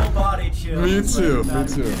about. Full body chills. Me too.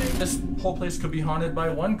 This whole place could be haunted by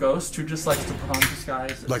one ghost who just likes to put on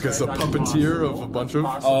disguise. Like as a puppeteer of a bunch of.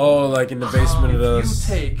 Oh, like in the basement of those.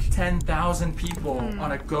 You take 10,000 people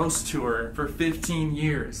on a ghost tour for 15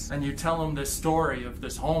 years, and you tell them this story of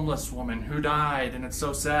this homeless woman who died, and it's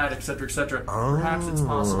so sad, etc., etc. Perhaps it's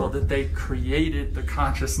possible that they created the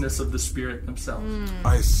consciousness of the spirit themselves.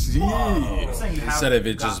 I see. Instead of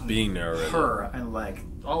it just being there already. Her and like.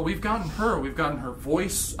 Oh, we've gotten her. We've gotten her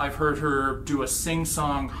voice. I've heard her do a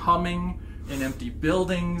sing-song humming in empty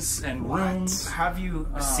buildings and rooms. Have you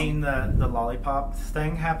seen the lollipop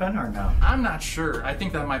thing happen or no? I'm not sure. I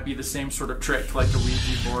think that might be the same sort of trick, like the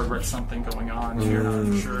Ouija board where it's something going on. You're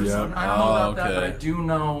not sure. Yeah. So I don't know about that, but I do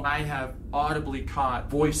know I have audibly caught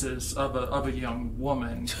voices of a young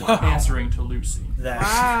woman answering to Lucy.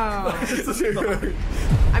 Wow.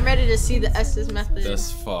 I'm ready to see the Estes method.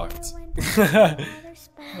 That's fucked.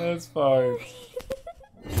 That's fucked.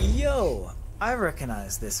 Yo, I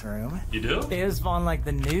recognize this room. You do? It was on like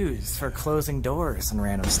the news for closing doors and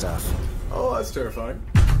random stuff. Oh, that's terrifying.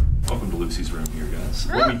 Welcome to Lucy's room here, guys.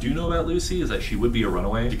 What we do know about Lucy is that she would be a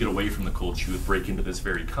runaway. To get away from the cold, she would break into this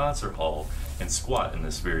very concert hall and squat in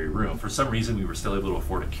this very room. For some reason, we were still able to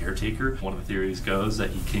afford a caretaker. One of the theories goes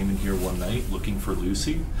that he came in here one night looking for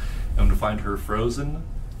Lucy and to find her frozen,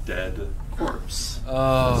 dead corpse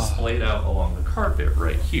displayed out along the carpet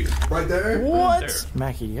right here. Right there? What? Right there.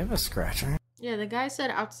 Mackie, do you have a scratcher? Yeah, the guy said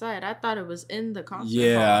outside. I thought it was in the concert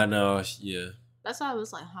Yeah, hall. I know. Yeah. That's why I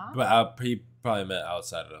was like, huh? But he probably meant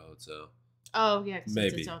outside of the hotel. Oh yeah, cause Maybe,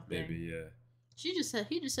 it's its own thing. yeah. He just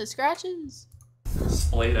said scratches.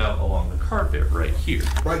 Displayed out along the carpet right here.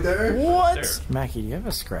 Right there? What? There. Mackie, do you have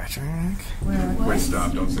a scratcher? Wait,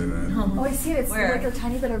 stop. Don't say that. Oh, I see it. It's like a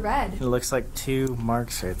tiny bit of red. It looks like 2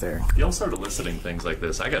 marks right there. Y'all start eliciting things like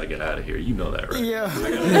this. I gotta get out of here. You know that, right? Yeah.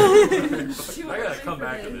 I gotta come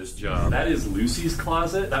back to this job. That is Lucy's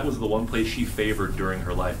closet. That was the one place she favored during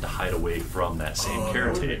her life to hide away from that same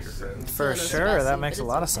caretaker. For sure, that makes a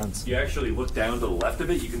lot of sense. You actually look down to the left of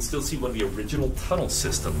it, you can still see one of the original tunnel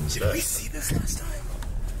systems. Did we see this last time?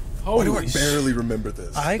 Why do I barely remember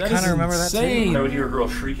this? I kind of remember that too. I would hear a girl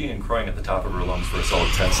shrieking and crying at the top of her lungs for a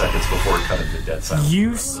solid 10 seconds before it cut into dead silence.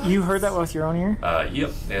 You heard that with your own ear?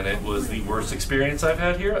 Yep, and it was the worst experience I've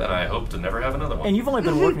had here, and I hope to never have another one. And you've only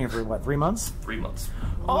been working here for what, 3 months? 3 months.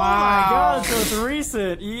 Oh my god, so it's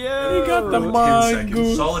recent. Yeah. You got the 10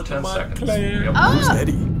 seconds. Solid 10 seconds. Yep. Who's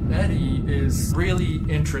Eddie? Eddie is really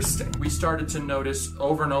interesting. We started to notice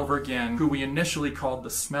over and over again who we initially called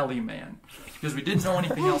the smelly man. Because we didn't know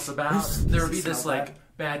anything else about him. There would be this like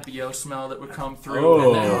bad BO smell that would come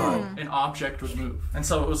through and then an object would move. And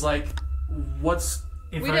so it was like, what's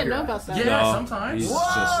in front of your eyes? Yeah, No, sometimes. he's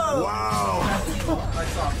Wow. I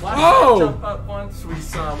saw a flashlight jump up once.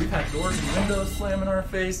 We've had doors and windows slam in our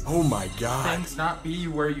face. Oh my god. Things not be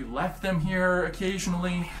where you left them here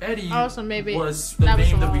occasionally. Eddie So maybe was the that was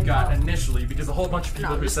name the that we wrong got one. initially because a whole bunch of people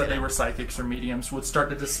No, who just said they kidding. were psychics or mediums would start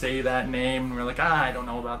to just say that name and we're like, I don't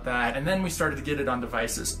know about that. And then we started to get it on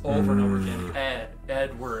devices over and over again.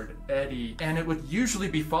 Edward, Eddie, and it would usually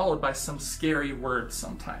be followed by some scary words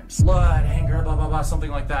sometimes. Blood, anger, blah, blah, blah, something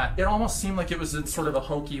like that. It almost seemed like it was in sort of a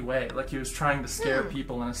hokey way, like he was trying to scare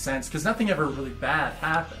people in a sense, because nothing ever really bad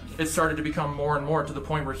happened. It started to become more and more to the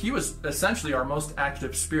point where he was essentially our most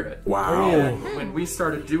active spirit. Wow. And when we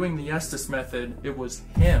started doing the Estes method, it was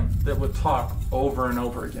him that would talk over and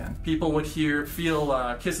over again. People would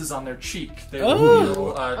feel kisses on their cheek. They would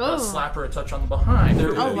feel a slap or a touch on the behind. There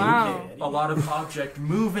would be a lot of object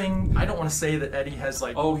moving. I don't want to say that Eddie has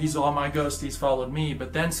like, oh, he's all my ghost, he's followed me,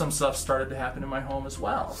 but then some stuff started to happen in my home as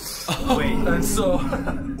well. Wait. And so...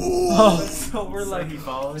 so we're like, he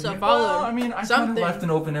followed you? Well, I mean, I kind of left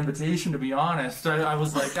an open invitation, to be honest. I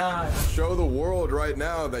was like, show the world right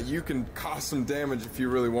now that you can cause some damage if you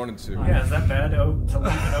really wanted to. Yeah, is that bad to leave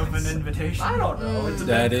an open invitation? I don't know. It's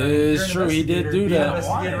that is true. He did do that.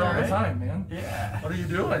 Investigator all the time, man. Yeah. What are you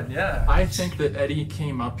doing? Yeah. I think that Eddie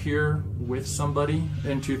came up here with somebody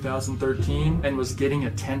in 2013 and was getting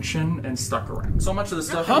attention and stuck around. So much of the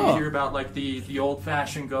stuff that you hear about, like the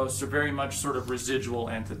old-fashioned ghosts, are very much sort of residual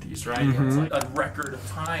entities, right? It's like a record of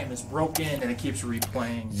time is broken and it keeps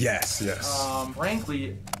replaying. Yes, yes.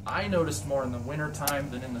 Frankly, I noticed more in the wintertime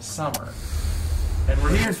than in the summer. And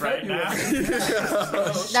we're here right now.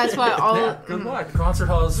 That's why all. Good luck. Concert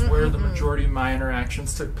hall is where the majority of my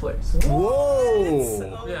interactions took place.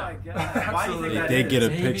 Whoa! Yeah. Why do you think that They is? get a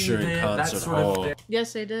picture in concert hall.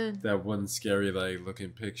 Yes, they did. That one scary like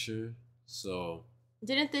looking picture. So.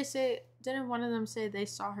 Didn't they say? Didn't one of them say they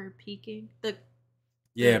saw her peeking?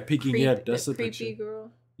 Peeking. Yeah, that's the creepy picture.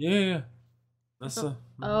 girl. Yeah. That's the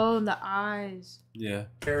eyes. Yeah.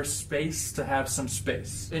 There's space to have some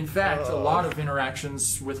space. In fact, a lot of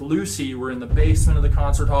interactions with Lucy were in the basement of the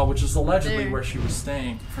concert hall, which is allegedly where she was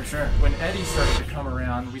staying. For sure. When Eddie started to come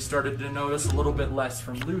around, we started to notice a little bit less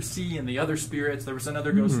from Lucy and the other spirits. There was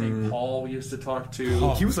another ghost named Paul we used to talk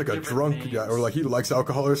to. He was like a drunk guy, or like he likes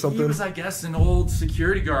alcohol or something. He was, I guess, an old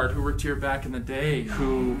security guard who worked here back in the day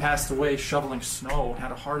who passed away shoveling snow,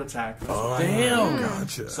 had a heart attack. Oh, damn.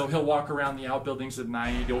 Gotcha. So he'll walk around the outbuildings at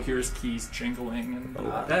night, you'll hear his keys jingling, and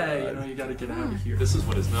hey, you know, you gotta get out of here. This is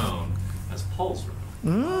what is known as Paul's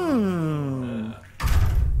room.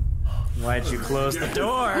 Why'd you close the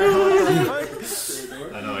door? I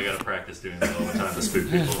know, I gotta practice doing that all the time to spook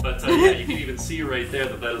people. But yeah, you can even see right there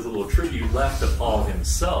that is a little tribute left of Paul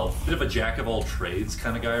himself. Bit of a jack of all trades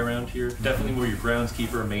kind of guy around here. Definitely more your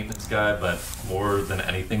groundskeeper, maintenance guy, but more than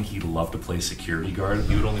anything, he loved to play security guard.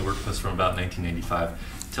 He would only work with us from about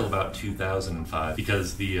 1995 till about 2005,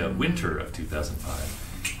 because the winter of 2005,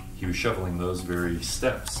 he was shoveling those very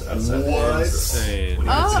steps outside the entrance when he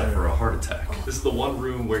gets set for a heart attack. This is the one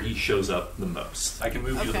room where he shows up the most. I can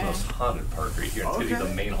move you to the most haunted part right here. It's gonna be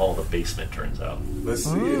the main hall of the basement, turns out. Let's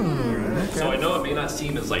see it. So I know it may not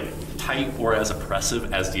seem as like tight or as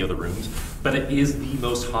oppressive as the other rooms, but it is the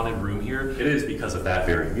most haunted room here. It is because of that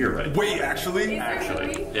very mirror right Wait, actually?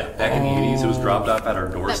 Actually, yeah. Back in the 80s, it was dropped off at our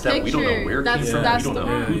doorstep. We don't know where it came from. We don't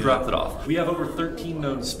know who dropped it off. We have over 13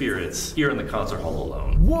 known spirits here in the concert hall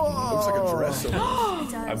alone. Whoa! Looks like a dress.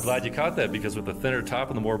 I'm glad you caught that, because with the thinner top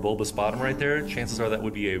and the more bulbous bottom right there, chances are that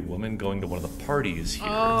would be a woman going to one of the parties here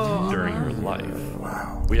during her life.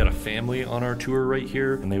 Wow. We had a family on our tour right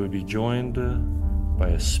here, and they would be joined by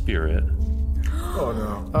a spirit.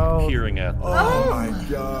 Oh no. Peering at them. Oh my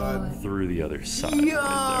god. Through the other side.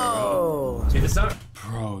 Yo! Right there. It's not.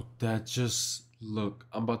 Bro, that just look.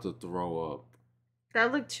 I'm about to throw up.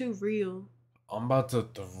 That looked too real. I'm about to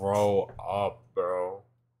throw up, bro.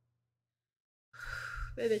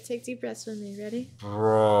 Baby, take deep breaths with me. Ready?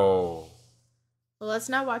 Bro. Well, let's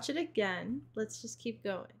not watch it again. Let's just keep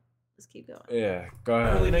going. Let's keep going. Yeah, go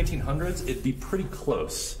ahead. Early 1900s, it'd be pretty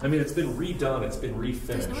close. I mean, it's been redone, it's been refinished.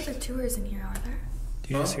 There's no other tours in here, are there?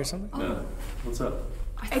 Do you guys hear something? No. What's up?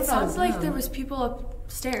 It sounds like there was people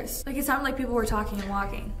upstairs. Like, it sounded like people were talking and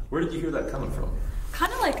walking. Where did you hear that coming from?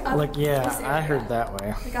 Kind of like up Like, yeah, this I area. heard that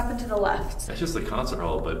way. Like up and to the left. That's just the concert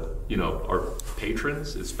hall, but, you know, our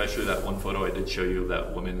patrons, especially that one photo I did show you of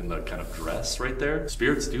that woman in the kind of dress right there,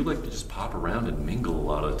 spirits do like to just pop around and mingle a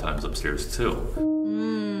lot of the times upstairs,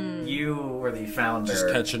 too. You were the founder Just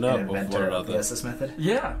catching up and with inventor one of the another. Estes method?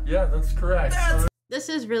 Yeah, that's correct. This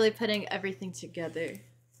is really putting everything together,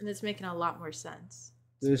 and it's making a lot more sense.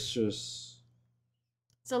 This just.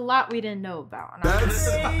 It's a lot we didn't know about. And That's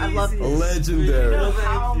I love this. legendary.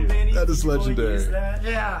 How many That is people legendary. use that?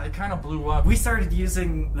 Yeah, it kind of blew up. We started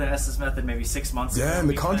using the Estes method maybe 6 months ago. Yeah, in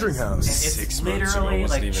the Conjuring because- House. And it's 6 months ago literally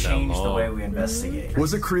wasn't like even that changed the long. way we investigate.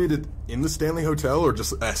 Was it created in the Stanley Hotel or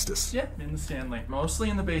just Estes? Yeah, in the Stanley.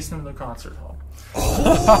 Mostly in the basement of the concert hall.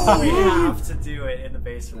 We have to do it in the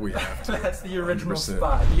basement. We have to. That's the original 100%.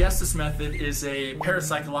 spot. The Estes method is a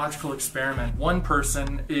parapsychological experiment. One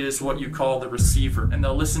person is what you call the receiver, and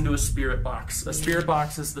they'll listen to a spirit box. A spirit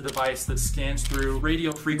box is the device that scans through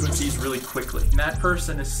radio frequencies really quickly. And that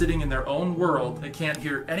person is sitting in their own world. They can't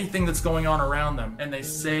hear anything that's going on around them, and they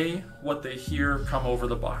say what they hear come over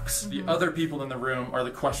the box. The other people in the room are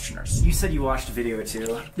the questioners. You said you watched a video or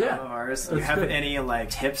two Yeah, of ours. Do that's you have good. any like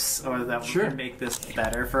tips or that would make this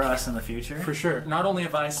better for us in the future? For sure. Not only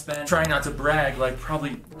have I spent, trying not to brag, like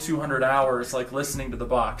probably 200 hours like listening to the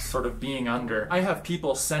box, sort of being under. I have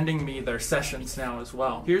people sending me their sessions now as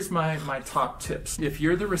well. Here's my top tips. If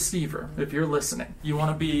you're the receiver, if you're listening, you want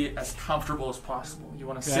to be as comfortable as possible. You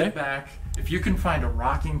want to sit back. If you can find a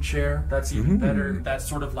rocking chair, that's even better. That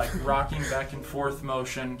sort of like rocking back and forth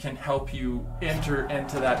motion can help you enter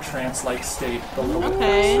into that trance-like state a little bit.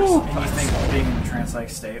 And you think being in a trance-like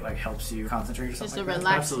state like helps you concentrate or something? Just to like that?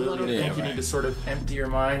 relax Absolutely. I think you need to sort of empty your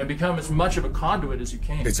mind and become as much of a conduit as you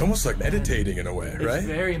can. It's almost like meditating in a way, right? It's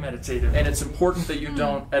very meditative, and it's important that you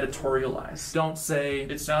don't editorialize. Don't say,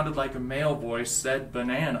 it sounded like a male voice said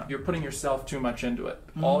banana. You're putting yourself too much into it.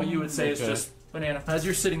 All you would say is just banana. As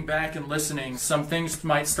you're sitting back and listening, some things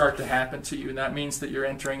might start to happen to you, and that means that you're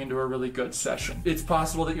entering into a really good session. It's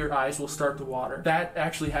possible that your eyes will start to water. That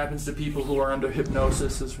actually happens to people who are under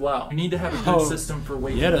hypnosis as well. You need to have a good system for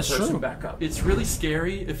waking the person back up. It's really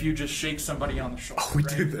scary if you just shake somebody on the shoulder. We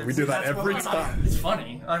do that. We do that every time. It's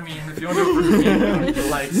funny. I mean, if you want to do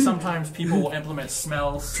like sometimes people will implement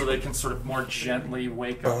smells so they can sort of more gently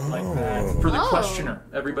wake up like that. For the questioner,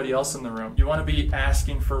 everybody else in the room, you want to be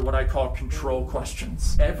asking for what I call control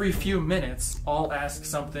questions. Every few minutes, I'll ask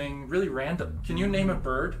something really random. Can you name a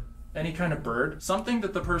bird? Any kind of bird? Something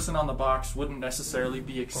that the person on the box wouldn't necessarily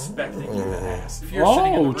be expecting you to ask. If you're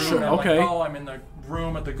sitting in the room and I'm like, oh, I'm in the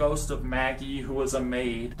room with the ghost of Maggie, who was a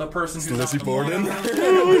maid. The person who's Lizzie on the Borden? box.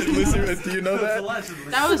 Do you know that?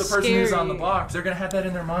 Allegedly. That was the person who's on the scary. box, they're gonna have that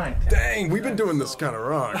in their mind. Dang, we've been doing this kind of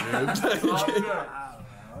wrong, dude.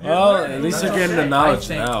 Well, at least you're getting the knowledge I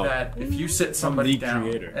think now. that if you sit somebody down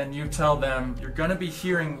and you tell them you're going to be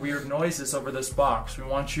hearing weird noises over this box, we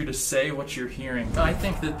want you to say what you're hearing. I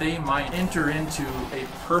think that they might enter into a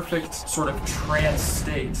perfect sort of trance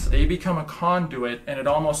state. They become a conduit, and it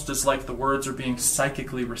almost is like the words are being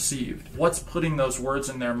psychically received. What's putting those words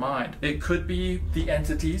in their mind? It could be the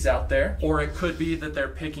entities out there, or it could be that they're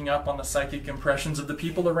picking up on the psychic impressions of the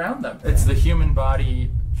people around them. It's the human body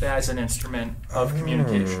as an instrument of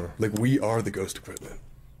communication. Like we are the ghost equipment.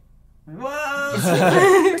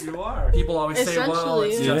 Whoa! You are. People always say, well,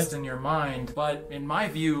 it's Essentially. just in your mind. But in my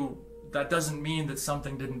view, that doesn't mean that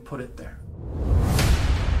something didn't put it there.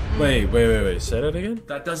 Wait. Say that again?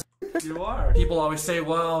 That doesn't... You are. People always say,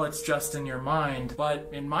 well, it's just in your mind. But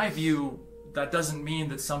in my view, that doesn't mean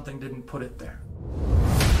that something didn't put it there.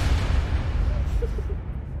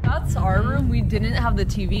 That's our room. We didn't have the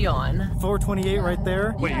TV on. 428 right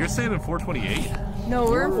there. Wait, you're staying in 428? No,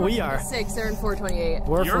 we're in We are. 426. They're in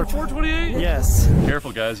 428. You're in 428? Yes.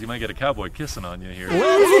 Careful, guys. You might get a cowboy kissing on you here. Wait,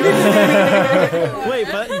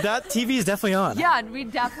 but that TV is definitely on. Yeah, we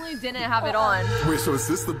definitely didn't have it on. Wait, so is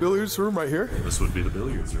this the billiards room right here? This would be the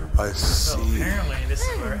billiards room. I see. Apparently, this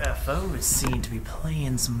is where FO is seen to be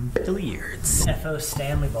playing some billiards. FO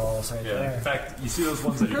Stanley balls right there. In fact, you see those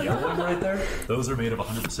ones that are yellowing right there? Those are made of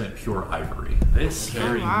 100% pure ivory. This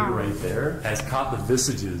very mirror right there has caught the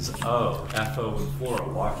visages of FO and Flora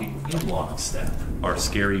walking in lockstep. Our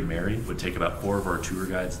scary Mary would take about 4 of our tour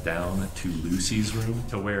guides down to Lucy's room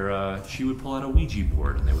to where she would pull out a Ouija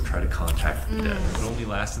board and they would try to contact the dead. It only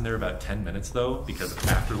lasted there about 10 minutes though, because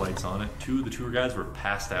after lights on it, 2 of the tour guides were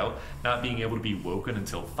passed out, not being able to be woken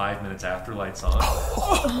until 5 minutes after lights on.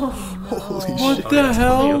 Holy What the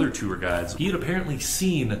hell? The other tour guides, he had apparently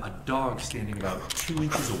seen a dog standing about 2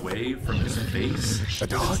 inches away from his face. A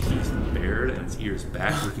dog? His teeth bared and his ears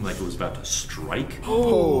back, looking like it was about to strike.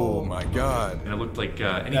 Oh my god. And it looked like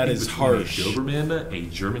anything That is between harsh. a Doberman, a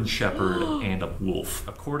German Shepherd, and a wolf.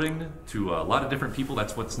 According to a lot of different people,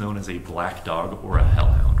 that's what's known as a black dog or a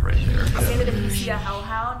hellhound right there. I say that if you see a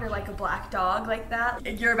hellhound or like a black dog like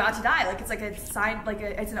that, you're about to die. Like it's like a sign, like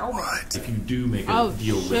it's an omen. If you do make a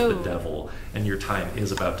deal with the devil and your time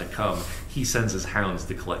is about to come, he sends his hounds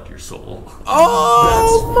to collect your soul.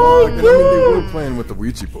 Oh, that's fucked. I mean, they were playing with the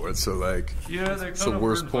Ouija board, so like, Yeah, they're it's the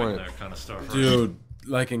worst point. that kind of stuff. Right? Dude,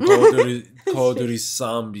 like in Call of Duty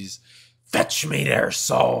Zombies, fetch me their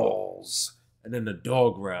souls. And then the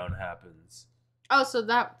dog round happens. Oh, so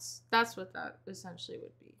that's what that essentially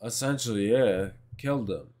would be. Essentially, yeah. Kill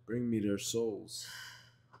them. Bring me their souls.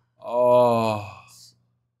 Oh.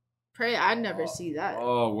 Pray I never see that.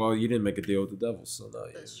 Oh, well, you didn't make a deal with the devil, so no.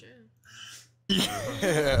 That's true.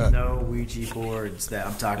 Yeah. No Ouija boards. That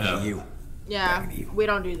I'm talking to you. Yeah, we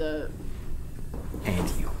don't do the. And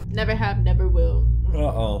you. Never have, never will.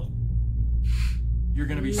 Uh-oh. You're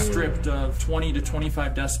going to be stripped of 20 to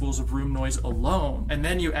 25 decibels of room noise alone, and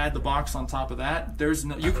then you add the box on top of that. There's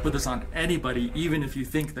no, you can put this on anybody, even if you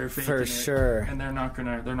think they're faking For it, sure. and they're not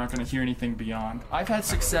gonna hear anything beyond. I've had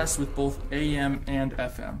success with both AM and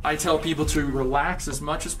FM. I tell people to relax as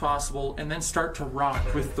much as possible, and then start to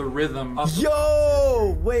rock with the rhythm. Of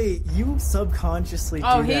Yo, wait, you subconsciously do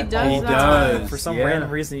that. He does all the that. time. For some random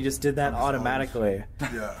reason, you just did that automatically.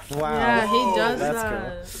 Yeah. Wow. Yeah, he does That's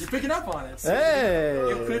that. cool. You're picking up on it. So Hey.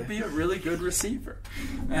 You could be a really good receiver,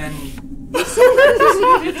 and you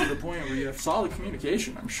get to the point where you have solid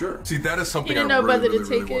communication. I'm sure. See, that is something I You didn't know really, whether to really,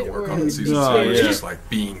 really take want it to work or- on in season 2. No, It's yeah. just like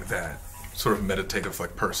being that sort of meditative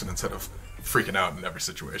like person instead of freaking out in every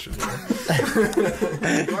situation. You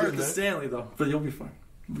are the Stanley though, but you'll be fine.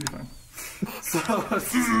 You'll be fine. So,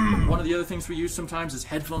 one of the other things we use sometimes is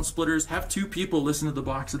headphone splitters. Have 2 people listen to the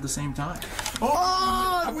box at the same time.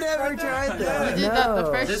 Oh, I've never tried that. We did that the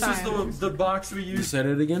first This time. is the box we You used. said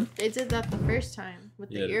it again? They did that the first time with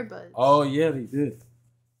the earbuds. Oh, yeah, they did.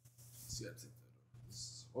 See, I take that. This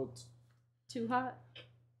is hot. Too hot.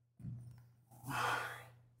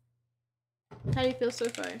 How do you feel so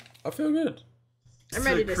far? I feel good. I'm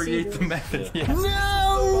ready to see create this. the method. Yeah.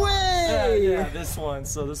 No way! Yeah, this one.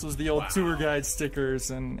 So this was the old tour guide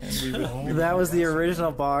stickers, and we would. That was the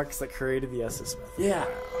original box that created the SS method. Yeah.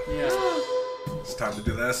 Yeah. It's time to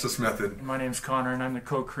do the Estes method. My name's Connor, and I'm the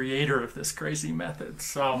co-creator of this crazy method.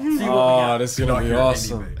 So, see what we Oh, got. this is gonna be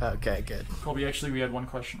awesome. Okay, good. Colby, actually, we had one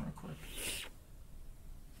question real quick.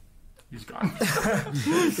 He's gone.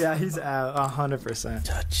 Yeah, he's out 100%.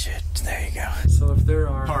 Touch it. There you go. So if there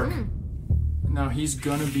are... Park. Now, he's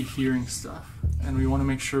gonna be hearing stuff, and we want to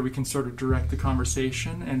make sure we can sort of direct the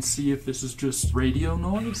conversation and see if this is just radio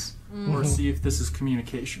noise or see if this is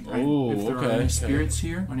communication, right? Ooh, if there are okay, any okay. spirits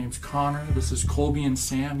here, my name's Connor, this is Colby and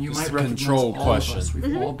Sam. You This might is a recognize control all question. of us.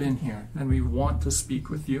 We've all been here, and we want to speak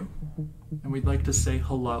with you, and we'd like to say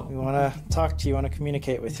hello. We want to talk to you, want to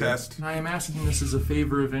communicate with you. Test. And I am asking this as a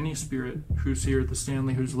favor of any spirit who's here at the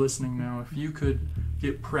Stanley who's listening now. If you could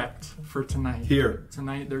get prepped for tonight. Here.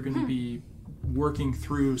 Tonight they're going to be working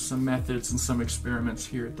through some methods and some experiments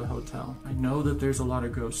here at the hotel. I know that there's a lot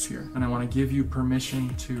of ghosts here, and I want to give you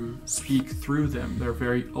permission to speak through them. They're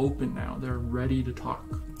very open now. They're ready to talk.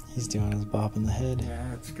 He's doing his bop in the head.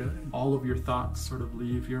 Yeah, it's good. All of your thoughts sort of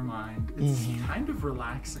leave your mind. It's kind of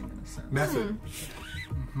relaxing in a sense. Method.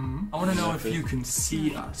 I want to know if you can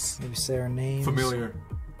see us. Maybe say our names. Familiar.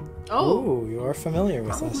 Oh, you are familiar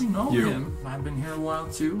with us. Probably know You. him. I've been here a while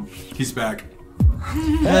too. He's back.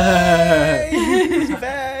 Hey, he's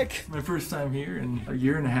back. My first time here in a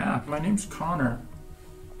year and a half. My name's Connor.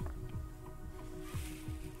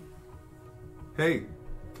 Hey.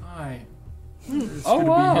 Hi. It's Oh, good to be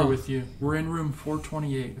wow. here with you. We're in room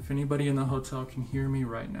 428. If anybody in the hotel can hear me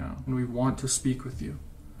right now, and we want to speak with you.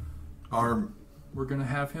 Arm. We're gonna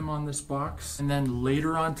have him on this box, and then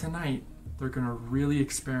later on tonight, they're gonna really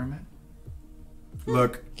experiment.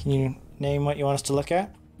 Look. Can you name what you want us to look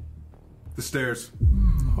at? The stairs.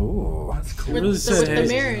 Ooh. That's cool. With the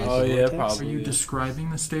mirrors. Oh, yeah, Are probably. you describing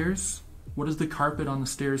the stairs? What does the carpet on the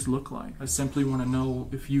stairs look like? I simply want to know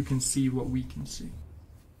if you can see what we can see.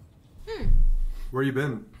 Where you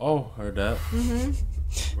been? Oh, heard that.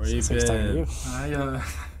 Where you Sounds like been? you.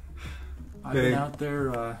 I've been out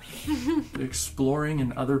there exploring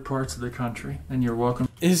in other parts of the country, and you're welcome.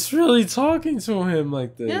 It's really talking to him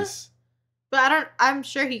like this. But I'm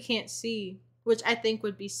sure he can't see, which I think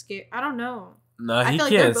would be scary. I don't know. Nah, I he feel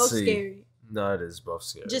like can't they're both see. scary. No, it is both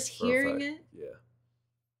scary. Just for a hearing fact. it? Yeah.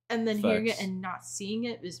 And then hearing it Facts. and not seeing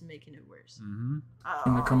it is making it worse. I'm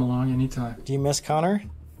gonna come along anytime. Do you miss Connor?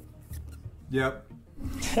 Yep.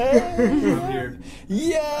 Hey. I'm here.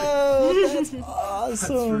 Yo, that's awesome. That's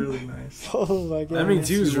really nice. Oh my god. That means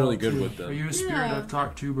he was really good with Are them. you a spirit Yeah. I've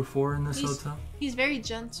talked to before in this hotel? He's very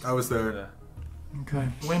gentle. I was there. Okay.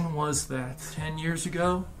 When was that? 10 years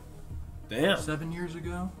ago? Damn. 7 years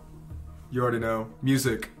ago? You already know.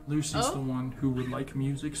 Music. Lucy's the one who would like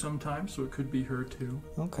music sometimes, so it could be her too.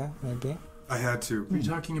 Okay, maybe. I had to. Are you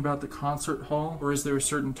talking about the concert hall, or is there a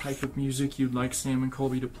certain type of music you'd like Sam and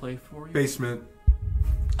Colby to play for you? Basement.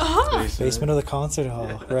 Basement of the concert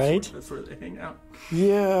hall, right? That's where they hang out.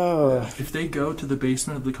 Yeah. If they go to the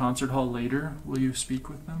basement of the concert hall later, will you speak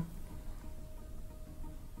with them?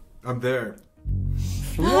 I'm there.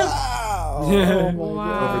 Wow. Yeah. Oh my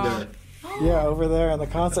god. Over there. Yeah, over there in the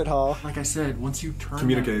concert hall. Like I said, once you turn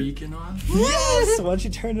that beacon on, yes, once you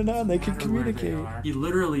turn it on, they can communicate. He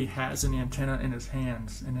literally has an antenna in his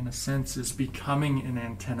hands, and in a sense is becoming an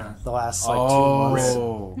antenna. The last like 2 months.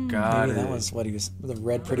 Oh, got it. That was what he was. The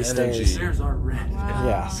red pretty Energy. stairs. Stairs are red. Wow.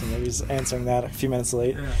 Yeah, so maybe he's answering that a few minutes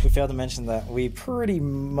late. Yeah. We failed to mention that we pretty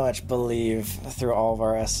much believe through all of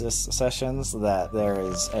our SS sessions that there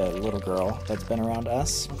is a little girl that's been around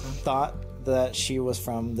us. Okay. Thought that she was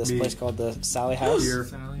from this place called the Sally House. Here.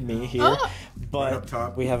 Me here.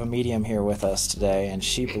 But we have a medium here with us today, and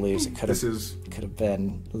she believes it could have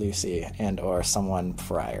been Lucy and or someone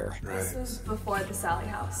prior. This was before the Sally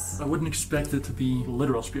House. I wouldn't expect it to be the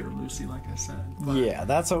literal spirit of Lucy, like I said. Yeah,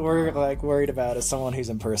 that's what we're like worried about, is someone who's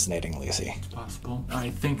impersonating Lucy. It's possible. I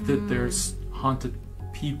think that there's haunted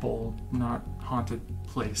people, not haunted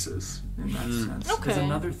places, in that sense. Okay. There's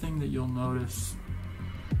another thing that you'll notice,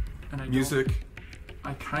 and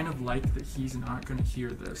I kind of like that he's not going to hear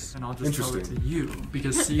this, and I'll just tell it to you,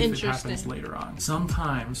 because see if it happens later on.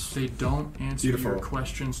 Sometimes they don't answer your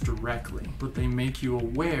questions directly, but they make you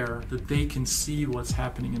aware that they can see what's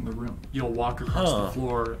happening in the room. You'll walk across the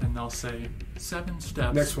floor, and they'll say, 7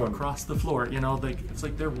 steps across the floor. You know, it's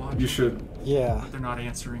like they're watching. You should. Yeah. But they're not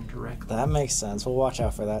answering directly. That makes sense. We'll watch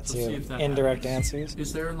out for that too. See if that Indirect happens. answers.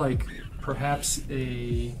 Is there like perhaps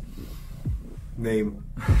a name?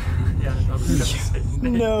 Yeah, I was gonna say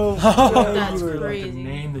name. No, that's Like crazy. a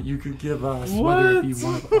name that you could give us, whether it be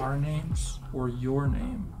one of our names or your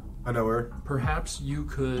name. I know her. Perhaps you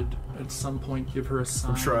could at some point give her a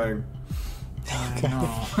sign. I'm trying. No.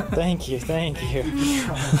 Thank you.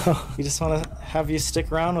 We just want to have you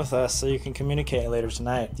stick around with us so you can communicate later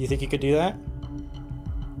tonight. Do you think you could do that?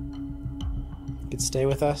 You could stay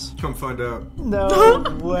with us? Come find out. No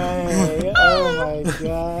way. Oh my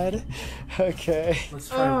god. Okay. Let's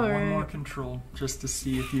try one more control just to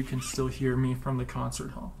see if you can still hear me from the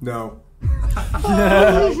concert hall. No.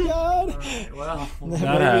 Oh my god. Right, well,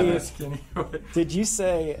 Maybe. Did you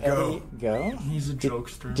say Eddie? Go? He's a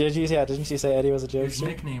jokester. Didn't you say Eddie was a jokester? His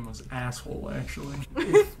nickname was Asshole, actually.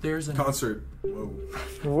 If there's a concert.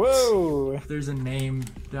 Whoa. If there's a name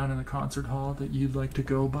down in the concert hall that you'd like to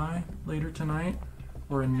go by later tonight,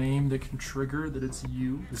 or a name that can trigger that it's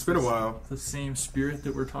you. It's been a while. The same spirit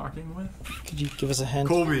that we're talking with. Could you give us a hint?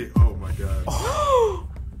 Colby. Oh my god.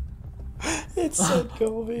 It said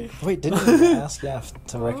Colby. Wait, didn't you ask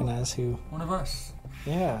to recognize who? One of us.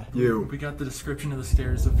 Yeah. You. We got the description of the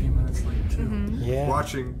stairs a few minutes late too. Yeah.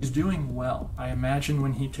 Watching. He's doing well. I imagine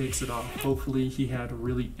when he takes it off, hopefully he had a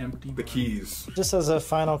really empty The keys. Just as a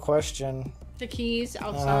final question. The keys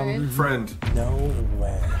outside. Friend. No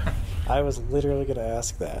way. I was literally gonna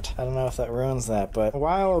ask that. I don't know if that ruins that, but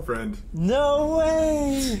friend. No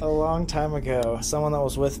way! A long time ago, someone that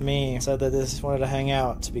was with me said that they just wanted to hang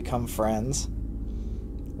out to become friends.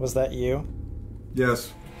 Was that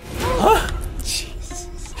Yes.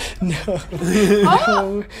 Jesus. No.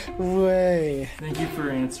 No way. Thank you for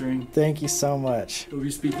answering. Thank you so much. We'll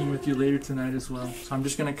be speaking with you later tonight as well. So I'm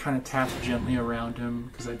just gonna kind of tap gently around him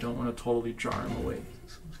because I don't want to totally jar him away.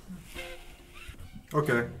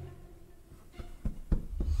 Okay.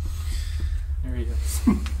 There he is.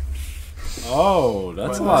 Oh,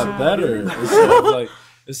 that's a lot better.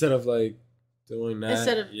 Instead of like doing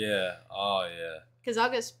that. Yeah. Oh yeah. Because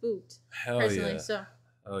I'll get spooked. Hell personally, yeah. So.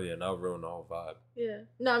 Oh yeah, now ruin the whole vibe. Yeah.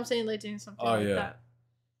 No, I'm saying like doing something like that.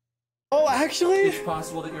 Oh, actually? It's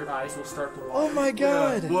possible that your eyes will start to water. Oh my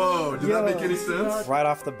god. Yeah. Whoa, did that make any sense? Right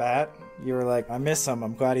off the bat, you were like, I miss him,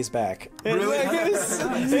 I'm glad he's back. Really? It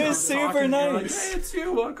was super nice. Like, hey, it's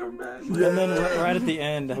you, welcome back. And then right at the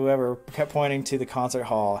end, whoever kept pointing to the concert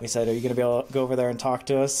hall, he said, are you going to be able to go over there and talk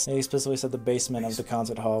to us? And he specifically said the basement of the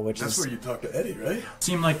concert hall, which That's is... where you talk to Eddie, right?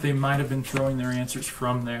 Seemed like they might have been throwing their answers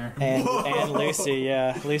from there. And Lucy,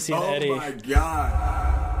 yeah. Lucy and Eddie. Oh my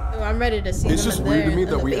god. Oh, I'm ready to see It's them just in weird to there, me in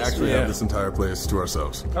that the we basement. actually have this entire place to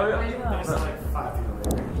ourselves. Oh yeah. It's like 5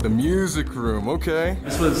 feet away. The music room, okay.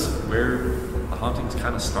 This was where the hauntings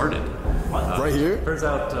kind of started. Right here? Turns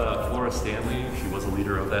out Flora Stanley, she was a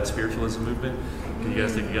leader of that spiritualism movement. Can you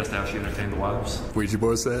guys take a guess how she entertained the wives? Ouija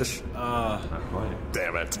board sesh? Not quite.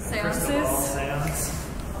 Damn it. Seances?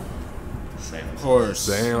 Of course.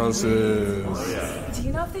 Seances. Oh yeah. Do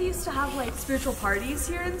you know if they used to have like spiritual parties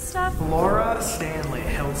here and stuff? Laura Stanley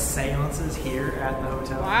held seances here at the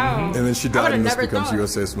hotel. Wow. And then she died and this becomes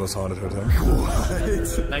USA's most haunted hotel. What?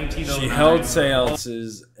 1909. She held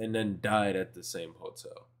seances and then died at the same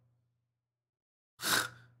hotel.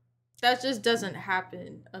 That just doesn't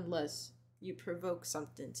happen unless you provoke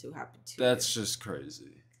something to happen to you. That's just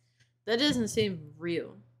crazy. That doesn't seem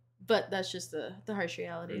real, but that's just the harsh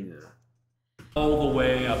reality. Yeah. all the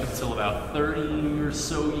way up until about 30 or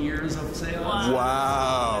so years, I would say.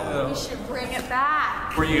 Wow. We should bring it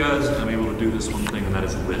back. For you guys, I'm able to do this one thing, and that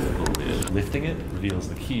is lift the lid. Lifting it reveals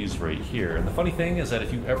the keys right here. And the funny thing is that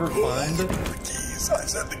if you ever find the keys, I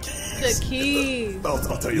said the keys. The keys. I'll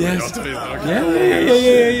tell you later. I'll tell you later.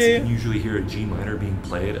 Yeah. You usually hear a G minor being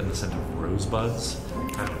played and the scent of rosebuds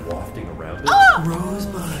kind of wafting around it. Oh!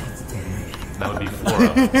 Rosebuds. That would be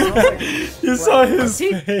Flora. You saw his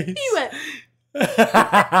face. He went.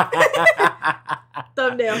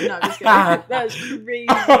 Thumbnail. No, I'm just kidding. That was crazy.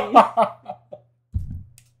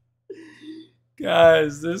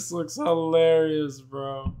 Guys, this looks hilarious,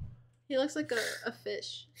 bro. He looks like a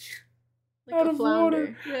fish. Like a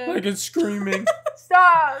flounder. Yeah. Like it's screaming.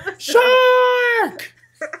 Stop! Shark!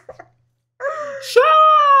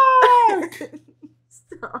 Shark!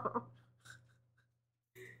 Stop.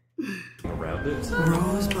 Around it.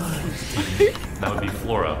 Rosebud. That would be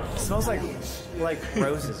Flora. It smells like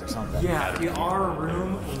roses or something. Yeah, our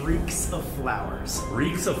room reeks of flowers.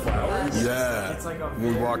 Reeks of flowers? Yeah. It's like a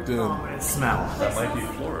when we walked in. smell. That might be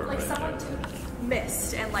Flora. Like right someone there. took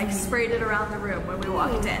mist and like sprayed it around the room when we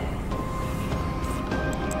walked in.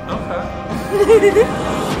 Okay.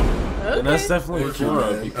 And that's definitely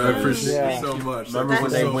Flora. Because I appreciate it so much. Remember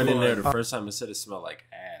when they went in there the first time, it said it smelled like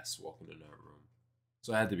ass walking in that room.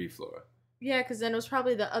 So it had to be Flora. Yeah, because then it was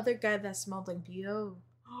probably the other guy that smelled like BO.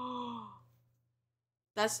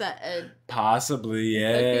 That's that Ed. Possibly,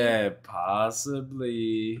 yeah.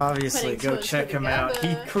 Possibly. Obviously, go check him out.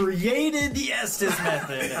 He created the Estes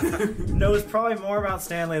method. Knows probably more about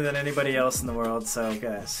Stanley than anybody else in the world. So,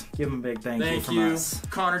 guys, give him a big thank you from us.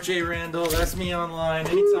 Connor J. Randall. That's me online.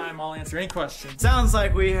 Anytime, I'll answer any questions. Sounds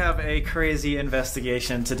like we have a crazy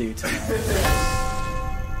investigation to do tonight.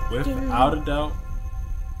 Without a doubt.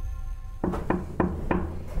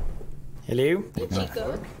 Hello? Hey,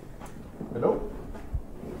 Chico. Hello?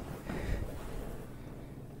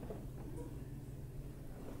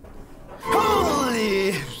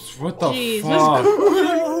 Holy! What the Jeez, fuck?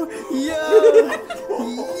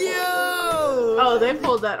 Yo! Oh, they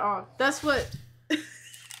pulled that off. That's what.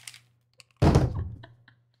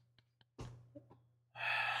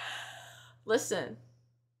 Listen,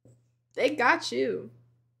 they got you.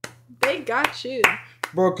 They got you.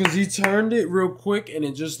 Bro, because he turned it real quick and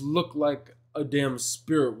it just looked like a damn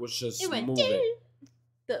spirit was just It went moving.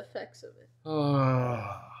 the effects of it. Oh.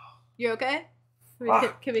 You okay?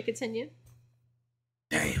 Can we continue?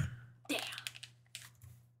 Damn.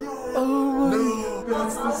 Oh my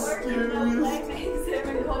That's the scariest.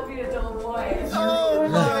 Oh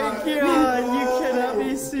my god, you cannot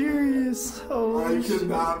be serious. Holy I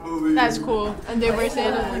cannot believe That's cool. And they were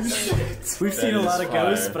saying it. We've seen a lot of fire.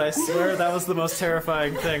 ghosts, but I swear that was the most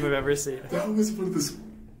terrifying thing we've ever seen. That was one of the.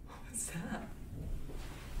 What's that?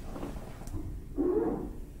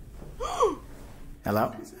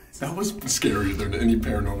 Hello? That was scarier than any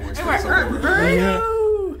paranormal experience I've ever had. Yeah.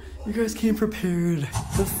 You guys came prepared.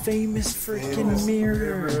 The famous freaking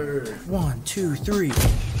mirror. 1, 2, 3.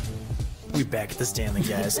 We back at the Stanley,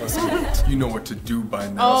 guys. Let's get it. You know what to do by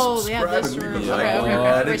now. Oh, yeah, Subscribe this and leave room. a like. Okay, We're okay.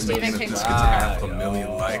 at Where it, Steven making it came this from. gets half a million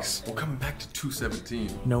likes. We're coming back to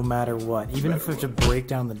 217. No matter what, even if we have to break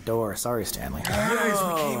down the door. Sorry, Stanley. Guys,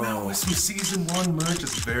 we came out with some season 1 merch.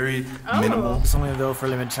 It's very minimal. It's only available for a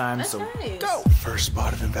limited time, That's so nice. go! First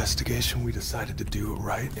spot of investigation, we decided to do it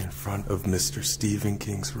right in front of Mr. Stephen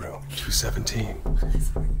King's room. 217.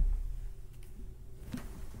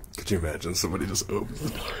 Could you imagine somebody just opens the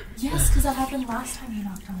door? Yes, because that happened last time you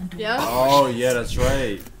knocked on the door. Yeah. Oh, yeah, that's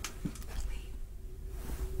right.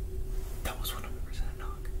 That was 100% a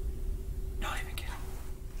knock. Not even kidding.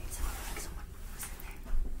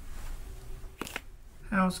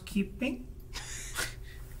 Housekeeping.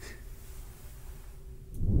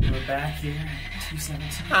 We're back here at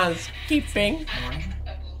 217. Housekeeping.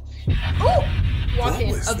 Oh! Walk in.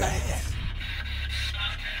 was A that? bag.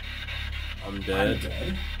 I'm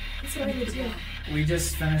dead. That's what I would do. We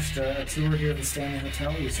just finished a tour here of the Stanley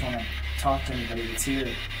Hotel. We just want to talk to anybody that's here.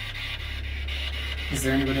 Is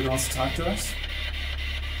there anybody that wants to talk to us?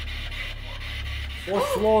 Fourth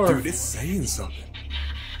floor. Dude, it's saying something.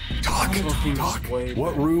 Talk.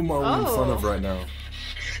 What room are we in front of right now?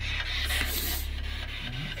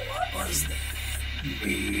 What was that? Do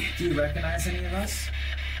you recognize any of us?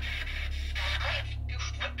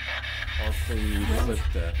 Hopefully you clip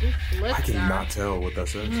that. I cannot tell what that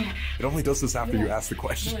says. It only does this after you ask the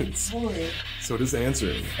questions. So it is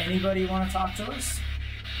answering. Anybody want to talk to us?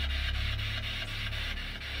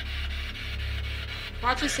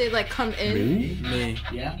 Watch us say, like, come in. Me.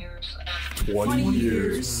 Yeah. 20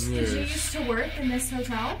 years. Did you used to work in this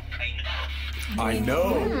hotel? I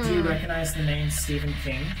know. Do you recognize the name Stephen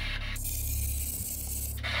King?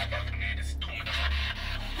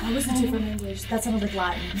 That was a different language. That sounded like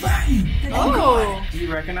Latin. Latin! Oh! Do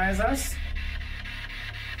you recognize us?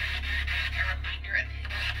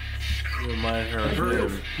 Remind her of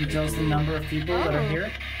him. He tells the number of people that are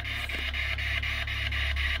here.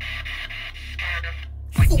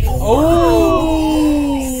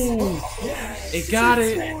 Oh! It got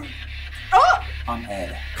it. Oh! I'm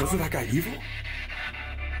Ed. Wasn't that guy evil?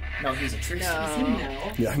 No, he's a trickster.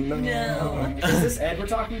 No. Yeah, no. Is this Ed we're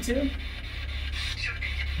talking to?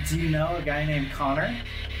 Do you know a guy named Connor?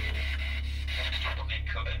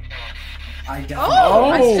 I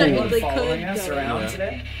definitely I technically following could us go. around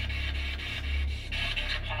today.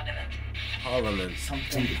 Parliament.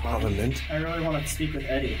 Something Parliament. I really want to speak with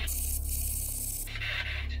Eddie.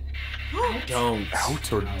 Don't.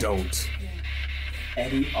 Out or don't?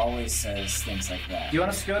 Eddie always says things like that. Do you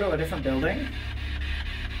want us to go to a different building?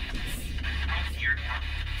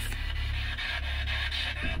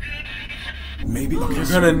 Maybe. Okay, You're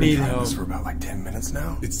so gonna we've been need trying help. this for about like 10 minutes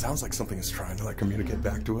now. It sounds like something is trying to like communicate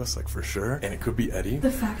back to us, like for sure. And it could be Eddie.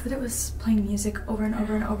 The fact that it was playing music over and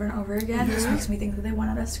over and over and over again just makes me think that they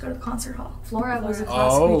wanted us to go to the concert hall. Flora was a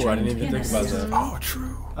classically Oh, I trained didn't even think pianist. about that. Oh,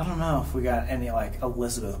 true. I don't know if we got any like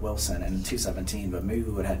Elizabeth Wilson in 217, but maybe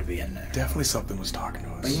we would have to be in there. Definitely something was talking to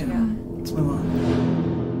us. But let's move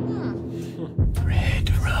on.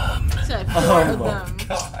 Red rum. Oh my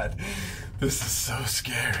god. This is so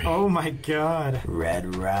scary. Oh my god.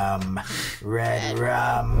 Red rum. Red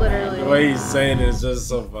rum. Literally. The way he's saying it is just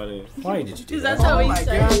so funny. Why did you do Because that? that's how Oh he my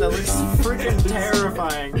said god, it. that looks freaking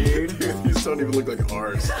terrifying, dude. These don't even look like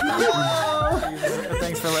ours.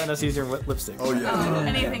 Thanks for letting us use your lipstick. Oh yeah.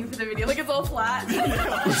 Anything for the video. Look, it's all flat.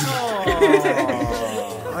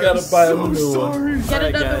 I gotta buy a new one. Get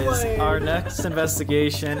Alright another guys, one. our next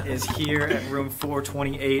investigation is here at room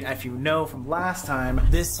 428. If you know from last time,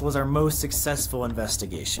 this was our most successful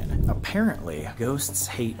investigation. Apparently, ghosts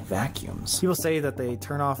hate vacuums. People say that they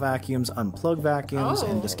turn off vacuums, unplug vacuums,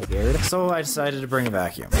 and just get scared. So I decided to bring a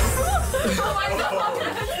vacuum.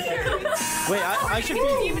 Wait, I should be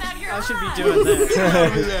doing this.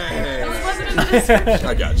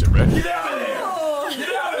 I got you, Red. Get out of there!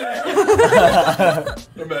 Get out of there!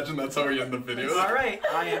 Imagine that's how we end the video. Alright,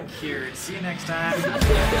 I am cured. See you next time.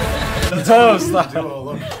 No, stop.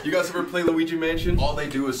 You guys ever play Luigi Mansion? All they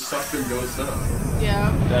do is suck their ghosts up.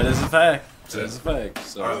 Yeah. That is a fact. That is a fact.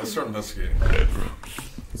 So. Alright, let's start investigating.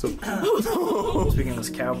 Speaking of this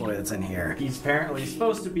cowboy that's in here, he's apparently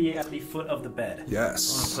supposed to be at the foot of the bed.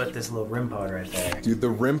 Yes. I'm gonna put this little REM pod right there. Dude, the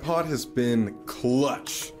REM pod has been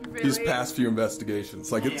clutch these past few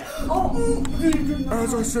investigations. Like it's.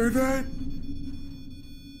 As I say that.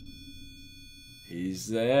 He's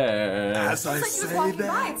there. As I It's say like he was walking by.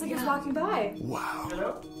 that. It's like he was walking by.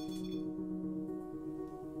 Wow.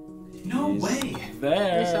 No way.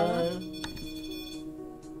 There.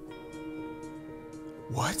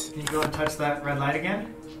 What? Can you go and touch that red light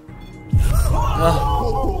again?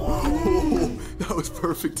 Oh, that was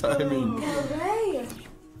perfect timing. Hooray!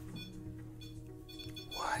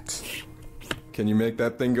 What? Can you make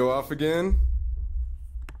that thing go off again?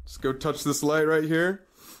 Just go touch this light right here.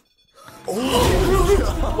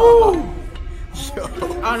 Oh!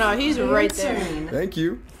 Oh no, he's right there. Thank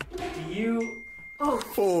you. Do you...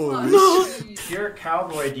 Holy shit. You're a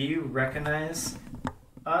cowboy. Do you recognize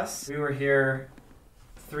us? We were here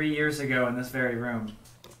 3 years ago in this very room.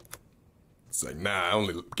 It's like, nah, I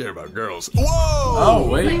only care about girls. Whoa! Oh,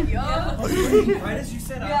 wait. Right as you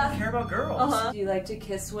said, I don't care about girls. Do you like to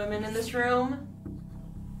kiss women in this room?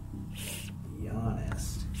 Be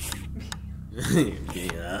honest.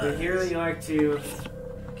 Yeah. We hear that you like to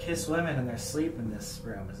kiss women in their sleep in this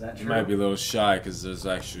room. Is that You true? might be a little shy because there's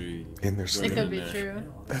actually In their sleep. It could be there.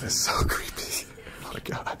 true. That is so creepy. Oh my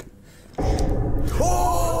god.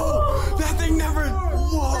 Oh! That thing never.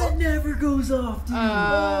 Whoa! never goes off,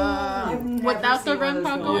 dude. Without the REM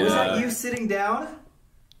pod going? Was Yeah. that you sitting down?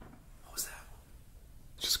 What was that?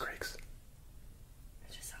 Just Greg's. It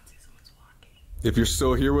just sounds like someone's walking. If you're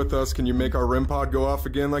still here with us, can you make our REM pod go off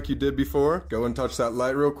again like you did before? Go and touch that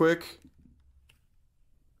light real quick.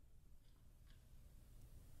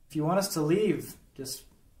 If you want us to leave, just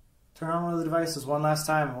turn on one of the devices one last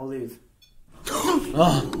time and we'll leave.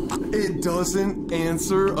 It doesn't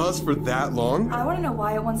answer us for that long? I want to know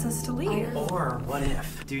why it wants us to leave. Or what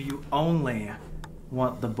if? Do you only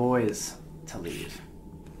want the boys to leave?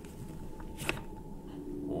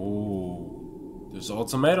 Oh, there's an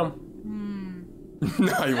ultimatum.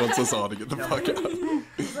 Now he wants us all to get the fuck out.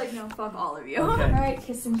 He's like, no, fuck all of you. Okay. Alright,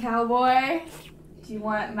 kissing cowboy. Do you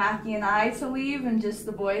want Mackie and I to leave and just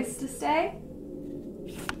the boys to stay?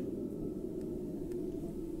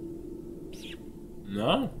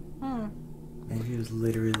 No. And he was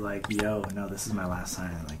literally like, yo, no, this is my last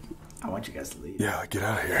sign. Like, I want you guys to leave. Yeah, get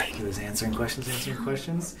out of here. He was answering questions,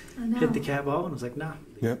 I know. hit the cat ball, and was like, nah.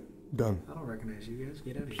 Yep, done. I don't recognize you guys.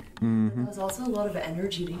 Get out of here. Mm-hmm. There's also a lot of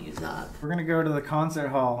energy to use up. We're gonna go to the concert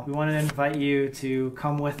hall. We wanted to invite you to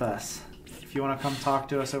come with us. If you want to come talk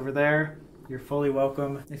to us over there, you're fully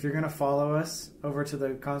welcome. If you're gonna follow us over to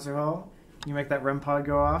the concert hall, you make that REM pod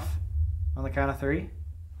go off on the count of 3.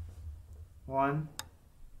 1,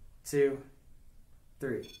 2,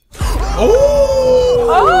 3.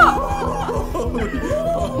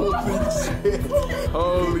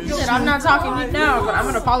 Holy shit! I'm not talking to you now, but I'm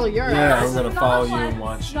gonna follow your ass. Yeah, I'm gonna follow you and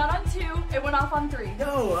watch. Not on 2. It went off on 3.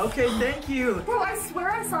 No, okay, thank you. Bro, I swear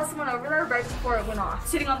I saw someone over there right before it went off.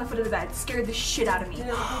 Sitting on the foot of the bed. Scared the shit out of me.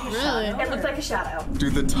 Really? It looked like a shadow.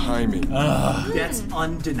 Dude, the timing. That's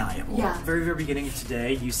undeniable. Yeah. Very, very beginning of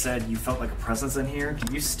today, you said you felt like a presence in here.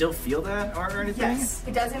 Do you still feel that or anything? Yes.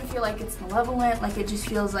 It doesn't feel like it's malevolent. Like, it just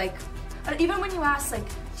feels like... Even when you ask, like,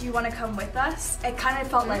 do you want to come with us? It kind of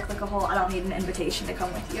felt like a whole, I don't need an invitation to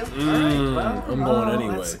come with you. I'm going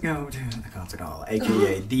anyway. Let's go to the concert hall,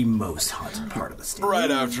 aka the most haunted part of the stage.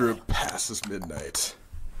 Right after it passes midnight.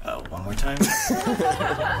 Oh, one more time?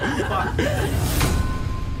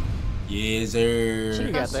 Yes,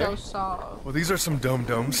 sir. That's so soft. Well, these are some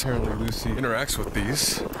dum-dums. Apparently Lucy interacts with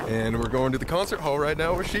these. And we're going to the concert hall right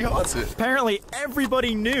now where she haunts it. Apparently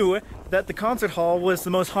everybody knew that the concert hall was the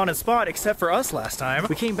most haunted spot except for us last time.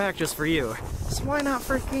 We came back just for you. So why not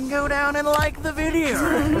freaking go down and like the video?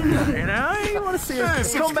 You know? You want to see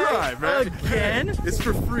us come back man. again? It's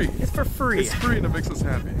for free. It's for free. It's free and it makes us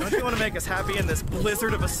happy. Don't you want to make us happy in this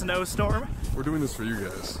blizzard of a snowstorm? We're doing this for you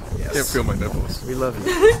guys. Yes. Can't feel my nipples. We love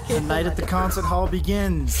you. The night at the concert hall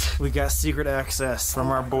begins. We got secret access from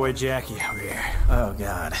our boy Jackie over here. Oh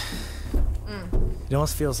God. It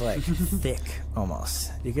almost feels like thick,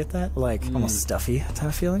 almost. Do you get that? Like almost stuffy type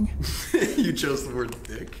of feeling? You chose the word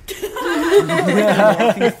thick.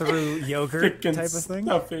 Walking through yogurt type of thing?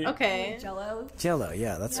 Stuffy. Okay. Jello. Jello,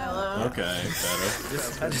 yeah, that's Jello. Okay,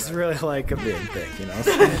 better. I just really like a big thick, you know?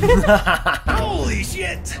 Holy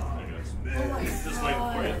shit! Just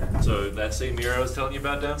waiting for you. So that same mirror I was telling you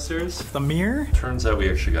about downstairs? The mirror? Turns out we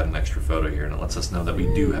actually got an extra photo here, and it lets us know that we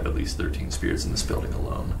do have at least 13 spirits in this building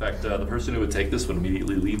alone. In fact, the person who would take this would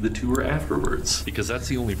immediately leave the tour afterwards, because that's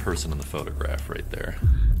the only person in the photograph right there.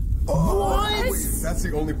 What? Wait, that's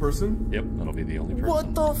the only person? Yep, that'll be the only person.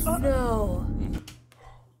 What the f? No.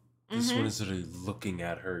 This one is looking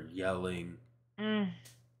at her, yelling.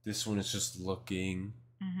 This one is just looking.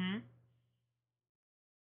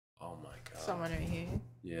 Oh my god. Someone right here.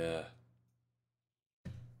 Yeah.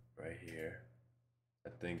 Right here.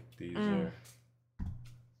 I think these are.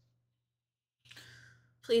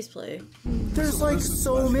 Please play. There's like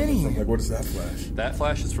so many. Like, what is that flash? That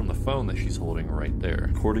flash is from the phone that she's holding right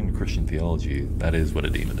there. According to Christian theology, that is what a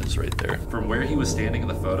demon is right there. From where he was standing in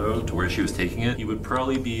the photo to where she was taking it, he would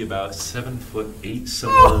probably be about 7'8",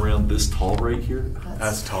 somewhere around this tall right here.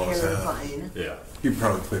 That's tall as hell. Yeah. He'd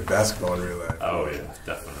probably play basketball in real life. Oh yeah,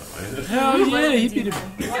 definitely. Hell yeah, he'd be the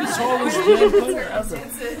tallest man player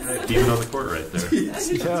ever. Demon on the court right there.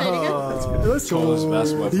 That's tallest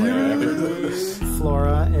basketball player ever.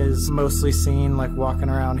 Flora is mostly seen like walking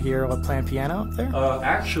around here while playing piano up there.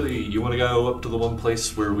 Actually, you want to go up to the one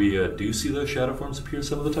place where we do see those shadow forms appear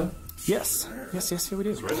some of the time? Yes, we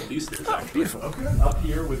do. It's right at these stairs, actually. Beautiful. Okay. Up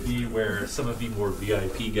here would be where some of the more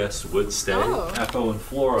VIP guests would stay. Echo and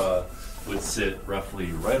Flora would sit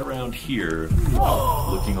roughly right around here,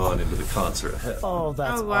 looking on into the concert ahead. Oh,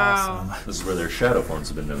 that's awesome. This is where their shadow forms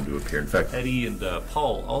have been known to appear. In fact, Eddie and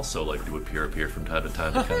Paul also like to appear up here from time to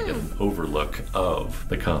time to kind of get an overlook of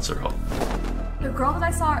the concert hall. The girl that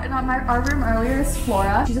I saw in our room earlier is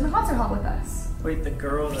Flora. She's in the concert hall with us. Wait, the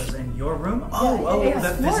girl that's in your room? Yeah,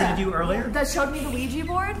 That Flora. visited you earlier? That showed me the Ouija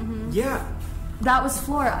board? Yeah. That was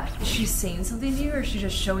Flora. Is she saying something to you, or is she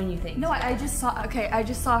just showing you things? No, I just saw. Okay, I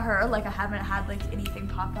just saw her. Like, I haven't had like anything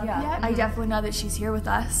pop up yet. I definitely know that she's here with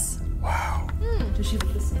us. Wow. Does she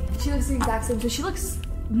look the same? She looks the exact same. So she looks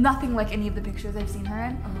nothing like any of the pictures I've seen her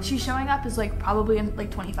in. She's showing up as like probably in like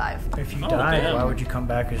 25. If you died, why would you come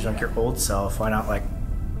back as like your old self? Why not like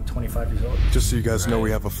 25 years old? Just so you guys know,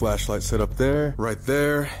 we have a flashlight set up there, right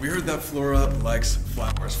there. We heard that Flora likes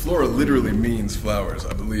flowers. Flora literally means flowers,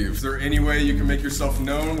 I believe. Is there any way you can make yourself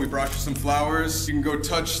known? We brought you some flowers. You can go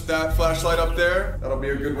touch that flashlight up there. That'll be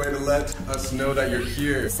a good way to let us know that you're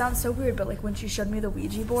here. It sounds so weird, but like when she showed me the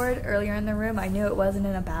Ouija board earlier in the room, I knew it wasn't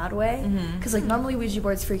in a bad way. Because like normally Ouija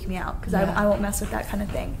boards freak me out because I won't mess with that kind of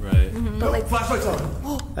thing. Right. But like flashlight's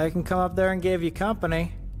on. I can come up there and give you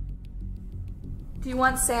company. Do you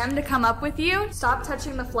want Sam to come up with you? Stop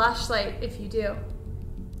touching the flashlight if you do.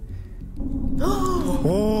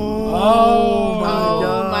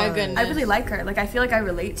 Oh my goodness. I really like her. Like, I feel like I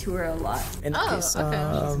relate to her a lot. In that case, okay.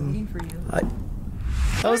 that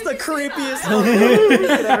was the creepiest thing you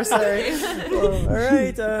could ever say. All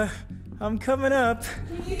right, I'm coming up.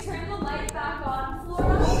 Can you turn the light back on,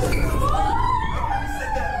 Flora?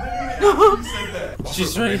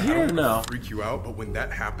 She's right here now. Freak you out, but when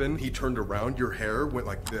that happened, he turned around. Your hair went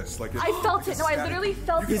like this, like I felt it. No, I literally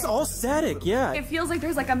felt it. It's all static, yeah. It feels like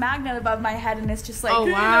there's like a magnet above my head, and it's just like, Oh,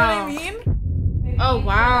 you know what wow. I mean? Oh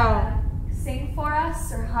wow. Sing for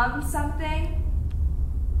us or hum something.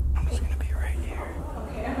 I'm just gonna be right here.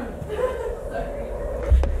 Okay.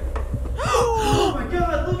 Oh my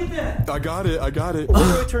god, look at that! I got it.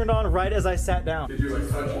 Literally turned on right as I sat down. Did you like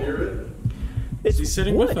touch near it? He's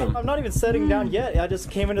sitting with him. I'm not even sitting down yet. I just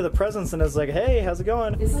came into the presence and I was like, hey, how's it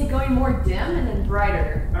going? It's like going more dim and then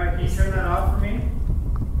brighter. Alright, can you turn that off for me?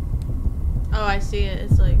 Oh, I see it.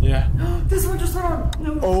 It's like. Yeah. This one just turned on.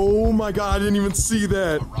 No. Oh my god, I didn't even see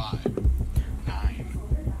that.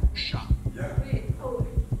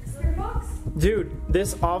 Dude,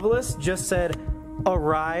 this obelisk just said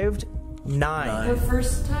arrived 9. The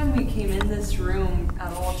first time we came in this room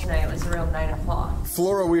at all tonight was around 9 o'clock.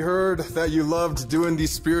 Flora, we heard that you loved doing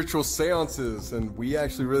these spiritual seances, and we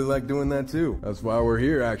actually really like doing that too. That's why we're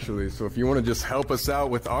here, actually. So if you want to just help us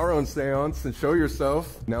out with our own seance and show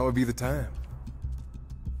yourself, now would be the time.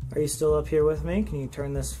 Are you still up here with me? Can you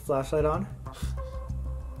turn this flashlight on?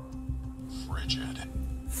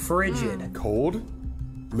 Frigid. Cold?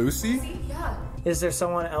 Lucy? Yeah. Is there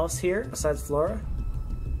someone else here besides Flora?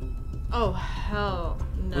 Oh hell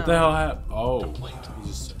no. What the hell happened? Oh.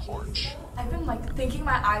 I've been like thinking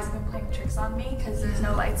my eyes have been playing tricks on me because there's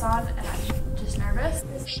no lights on and I'm just nervous.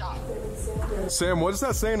 Sam, what is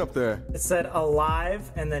that saying up there? It said alive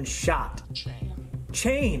and then shot.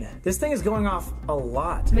 Chain. This thing is going off a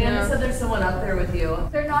lot. Amanda said there's someone up there with you.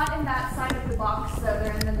 They're not in that side of the box though,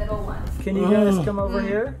 they're in the middle one. Can you guys come over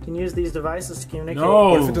here? Can you use these devices to communicate?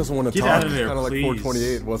 No. What if it doesn't want to Get talk? out of there, Kind of like please.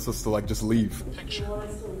 428 wants us to like just leave. You want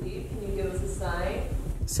us to leave? Can you give us a sign?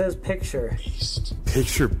 It says picture.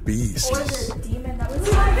 Picture beast. Or the demon that was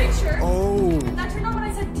in my picture. Oh. That turned on when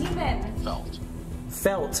I said demon.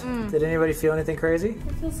 Felt. Did anybody feel anything crazy?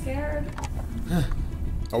 I feel scared.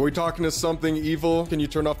 Are we talking to something evil? Can you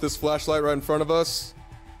turn off this flashlight right in front of us?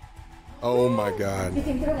 Oh my god. You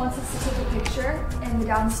think that it wants us to take a picture in the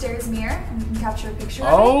downstairs mirror and we can capture a picture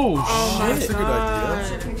Oh, of it? shit. That's a good idea.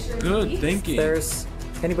 Capture a picture of the Good beast. thinking. There's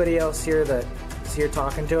anybody else here that is here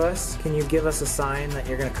talking to us? Can you give us a sign that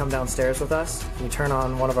you're gonna come downstairs with us? Can you turn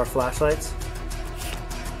on one of our flashlights?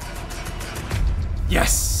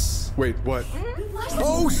 Yes. Wait, what?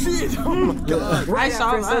 Oh shit! Oh my god. Right I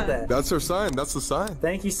saw after I said that. That's her sign. That's the sign.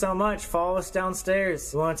 Thank you so much. Follow us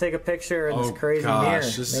downstairs. We want to take a picture in this crazy gosh, mirror.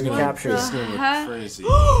 this is Maybe gonna, captures. this is gonna look crazy.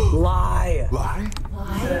 Lie. Lie?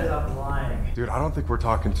 Says I'm lying. Dude, I don't think we're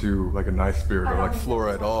talking to like a nice spirit or like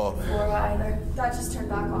Flora at all. Flora either. That just turned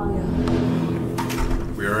back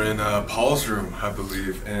on. We are in Paul's room, I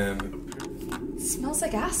believe, and It smells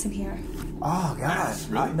like ass in here. Oh god.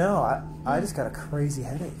 Really? I just got a crazy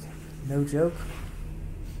headache. No joke.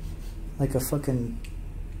 Like a fucking.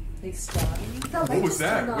 Like starting? what was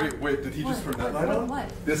that? Wait, did he just turn that light on?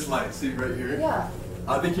 What? This light, see right here? Yeah.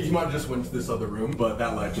 I think he might have just went to this other room, but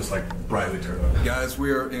that light just like brightly turned on. Guys,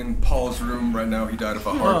 we are in Paul's room right now. He died of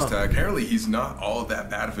a heart attack. Apparently he's not all that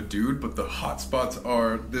bad of a dude, but the hot spots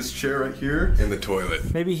are this chair right here and the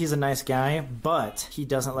toilet. Maybe he's a nice guy, but he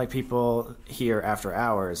doesn't like people here after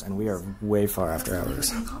hours, and we are way far after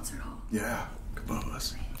hours. Concert hall. Yeah, above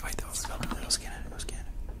us. Wait, that was scan it.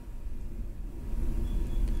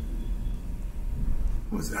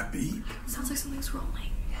 What was that beep? It sounds like something's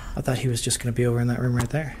rolling. I thought he was just gonna be over in that room right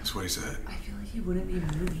there. That's what he said. I feel like he wouldn't be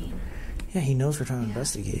moving. Yeah, he knows we're trying to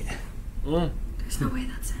investigate. There's no way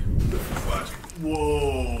that's him.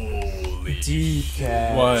 Whoa. Deep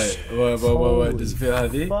cash. What? Does it feel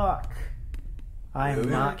heavy? Fuck. I am Really?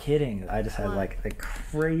 not kidding. I just had like a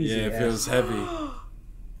crazy. Yeah, it feels heavy.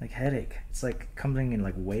 like headache. It's like coming in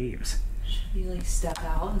like waves. Should we like step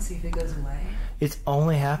out and see if it goes away? It's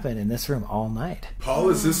only happened in this room all night. Paul,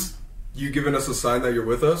 is this you giving us a sign that you're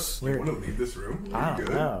with us? We're- You want to leave this room? I Are you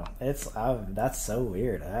don't know. It's that's so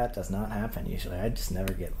weird. That does not happen usually. I just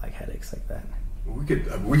never get like headaches like that.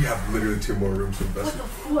 We have literally 2 more rooms to invest.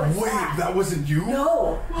 Wait, that wasn't you?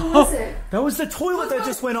 No. What was it? That was the toilet that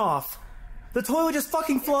just went off. The toilet just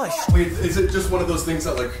fucking flushed. Wait, is it just one of those things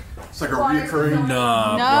that like it's like a reoccurring?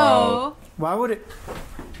 Nah, No. Why would it?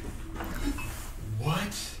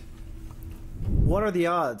 What? What are the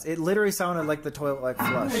odds? It literally sounded like the toilet like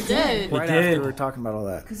flush. It did. Right after we were talking about all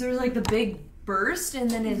that. Because there was like the big burst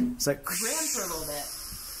and then it It's like ran for a little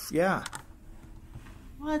bit. yeah.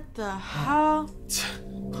 What the hell?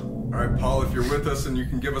 Alright, Paul, if you're with us and you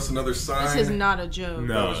can give us another sign. This is not a joke.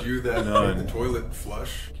 That was you that made the toilet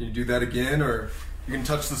flush. Can you do that again? Or you can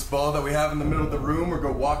touch this ball that we have in the middle of the room or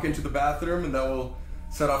go walk into the bathroom and that will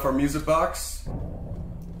set off our music box.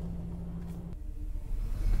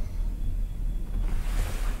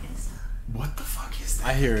 What the fuck is that?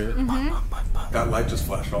 I hear it. That light just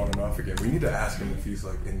flashed on and off again. We need to ask him if he's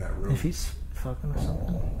like in that room. If he's fucking or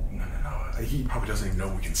something. No. He probably doesn't even know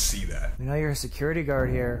we can see that. You know you're a security guard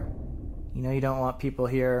here. You know you don't want people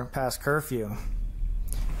here past curfew.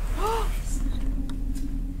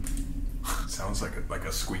 Sounds like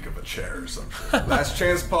a squeak of a chair or something. Last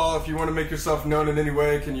chance, Paul. If you want to make yourself known in any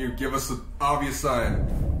way, can you give us an obvious sign?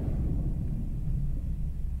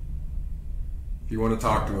 If you want to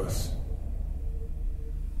talk to us.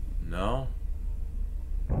 No.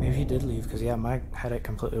 Maybe he did leave because yeah, my headache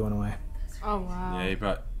completely went away. Oh wow. Yeah, he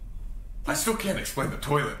probably. I still can't explain the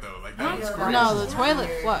toilet though. Like that was crazy. No, the toilet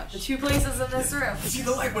flushed. The 2 places in this room. See,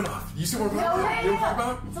 the light went off. You see what we're talking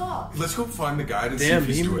about? It's off. Let's go find the guide and see if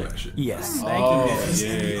he's doing that shit. Yes. Thank you. If he's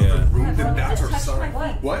in the other room, then that's our sign.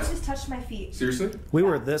 What? Just touched my feet. Seriously? We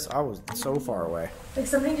were this. I was so far away. Like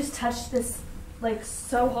something just touched this, like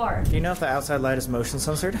so hard. Do you know if the outside light is motion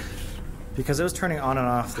censored? Because it was turning on and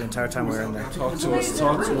off the entire time we were in there. Talk to us.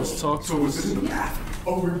 Talk to us. Talk to us. Was it in the bathroom?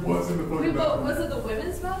 Oh, it was in the fucking bathroom. Was it the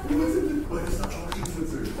women's bathroom? It was in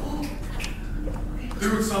the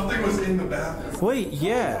Dude, something was in the bathroom. Wait,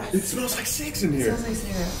 yeah. It smells like cigs in here. It smells like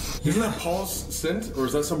cigarettes. Isn't that Paul's scent, or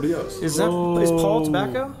is that somebody else? Is Paul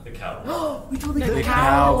tobacco? The cow. We totally The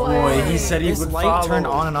cowboy. He said he This would light follow. turned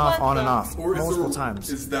on and off, on and off, Or is multiple times.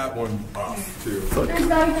 Is that one off too? There's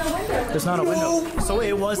not even a window. There's not a window. So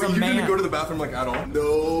it was Wait, a you man. didn't go to the bathroom like at all?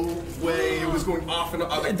 No way. It was going off and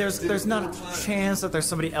on. Like, There's not a chance that there's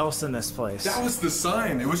somebody else in this place. That was the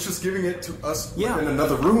sign. It was just giving it to us Yeah. in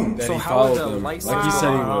another room. So he how would the followed them, light like he switch said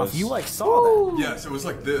he on and off? was. You like saw that? Yes, it was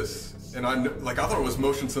like this. And I thought it was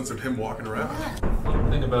motion censored him walking around. The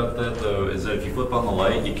thing about that though is that if you flip on the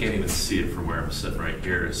light, you can't even see it from where I'm sitting right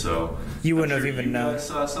here. So You wouldn't I'm have sure even you known. guys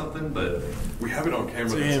saw something, but We have it on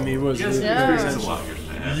camera. Damn, he was. you guys Yeah. a lot here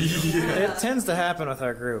than It tends to happen with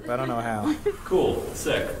our group. I don't know how. Cool,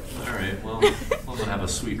 sick. All right, well, I'm gonna have a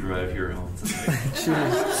sweet drive here home tonight.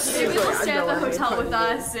 Maybe you'll stay at the hotel with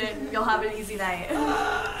us and you'll have an easy night.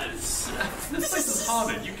 This place is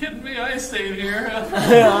haunted. You kidding me? I ain't staying here.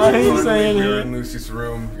 We were in Lucy's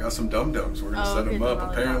room. We got some dum-dums. We're gonna set them up.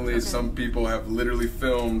 okay. Apparently, some people have literally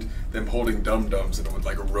filmed them holding dum-dums and it would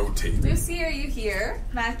like rotate. Lucy, are you here?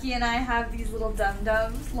 Mackie and I have these little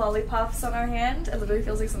dum-dums, lollipops on our hand. It literally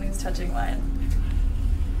feels like something's touching mine.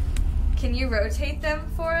 Can you rotate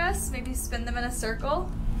them for us? Maybe spin them in a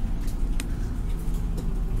circle?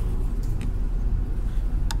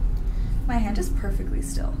 My hand is perfectly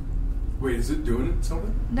still. Wait, is it doing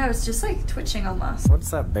something? No, it's just like twitching almost.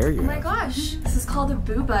 What's that bear you Oh my have? gosh, this is called a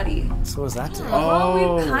boo buddy. So what does that do?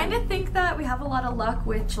 Well, we kind of think that we have a lot of luck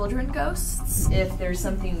with children ghosts. If there's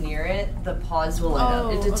something near it, the paws will light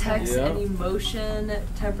up. It okay. detects Yeah. any motion,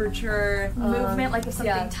 temperature, Movement, like if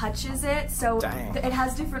something touches it. So Dang. it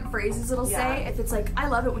has different phrases it'll say. If it's like, I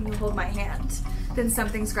love it when you hold my hand, then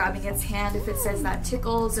something's grabbing its hand. If it says that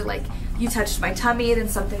tickles, or like, you touched my tummy, then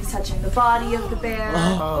something's touching the body of the bear.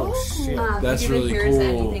 Oh shit. That's if it really hears cool.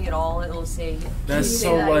 anything at all, it'll say. That's "Can you so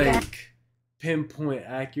say that again?" like pinpoint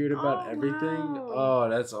accurate about everything. wow. Oh,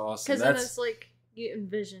 that's awesome. Because then That's it's like you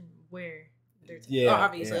envision where they're Yeah,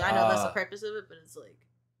 obviously, yeah. I know that's the purpose of it, but it's like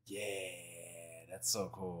yeah, that's so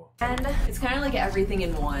cool. And it's kind of like everything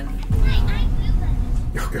in one.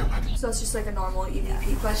 Oh god. So it's just like a normal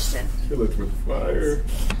EVP question. Kill it with fire.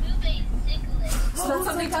 So that's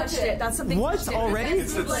something touched it. That's something What? touched it. Already? It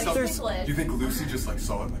said Like, something. tickle Do you think Lucy just like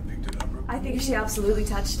saw it and like picked it up? I think she absolutely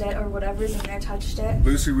touched it, or whatever's in there touched it.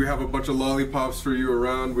 Lucy, we have a bunch of lollipops for you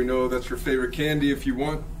around. We know that's your favorite candy. If you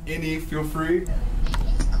want any, feel free.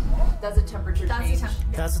 That's a temperature change.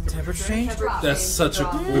 That's a temperature change? That's such a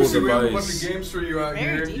cool Lucy, we have a bunch of device. games for you out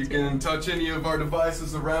here. You can touch any of our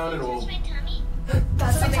devices around and we'll...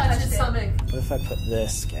 That's something Touch touched his it. stomach. What if I put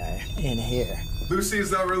this guy in here? Lucy, is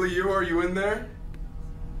that really you? Are you in there?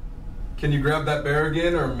 Can you grab that bear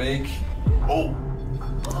again or make... Oh!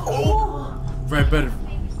 Right, better.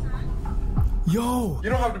 Yo! You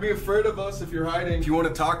don't have to be afraid of us if you're hiding. If you want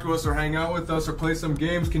to talk to us or hang out with us or play some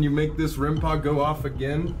games, can you make this REM pod go off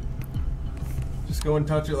again? Just go and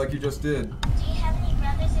touch it like you just did. Do you have any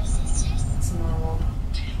brothers or sisters? It's normal.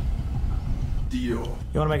 Deal.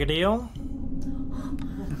 You wanna make a deal?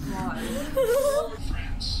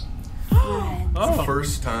 It's the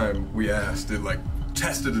first time we asked, it like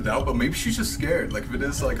tested it out, but maybe she's just scared. Like if it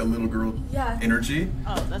is like a little girl energy.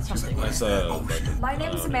 Oh, that's something. Like, My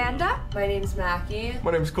name's Amanda. My name's Mackie.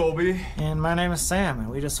 my name's Colby. And my name is Sam, and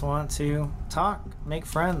we just want to talk, make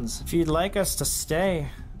friends. If you'd like us to stay,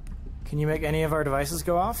 can you make any of our devices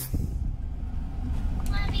go off?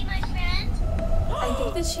 Wanna be my friend? I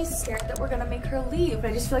think that she's scared that we're gonna make her leave.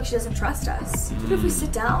 I just feel like she doesn't trust us. Even if we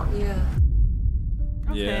sit down. Yeah.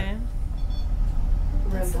 Yeah.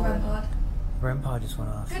 That's the REM pod. REM pod just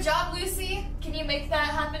went off. Good job, Lucy. Can you make that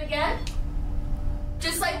happen again?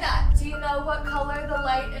 Just like that. Do you know what color the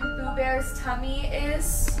light in Boo Bear's tummy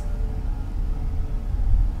is?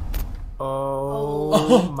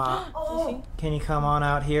 Oh my. Can you come on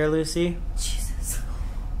out here, Lucy? Jesus.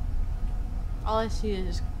 All I see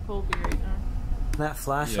is Colby right now. That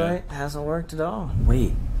flashlight hasn't worked at all.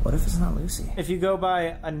 Wait, what if it's not Lucy? If you go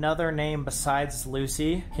by another name besides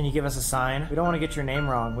Lucy, can you give us a sign? We don't want to get your name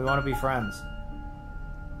wrong. We want to be friends.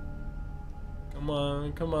 Come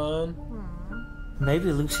on, come on.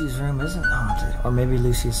 Maybe Lucy's room isn't haunted. Or maybe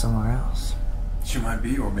Lucy's somewhere else. She might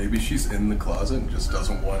be, or maybe she's in the closet and just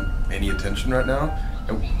doesn't want any attention right now.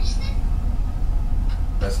 And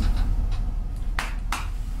that's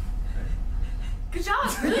Good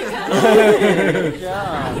job, really good. Good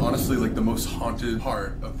job. honestly like the most haunted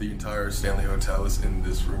part of the entire Stanley Hotel is in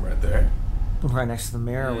this room right there. Right next to the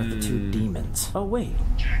mirror with the two demons. Oh, wait.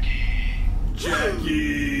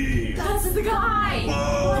 Jackie! That's the guy!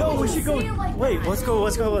 Yo, we should go. Wait, let's go.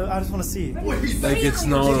 Let's go. I just want to see. Like it's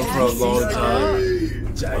known for a long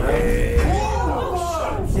time. Jackie.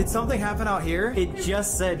 Did something happen out here? It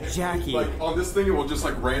just said Jackie. Like on this thing, it will just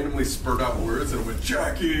like randomly spurt out words and it went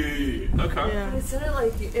Jackie. Okay. Yeah. It sounded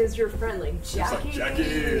like is your friend, like Jackie. It's like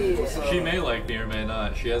Jackie. What's up? She may like me or may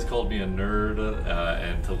not. She has called me a nerd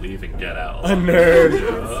and to leave and get out. A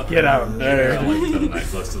nerd. Get out, nerd. I like that nice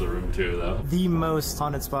close to the room too, though. The most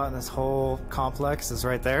haunted spot in this whole complex is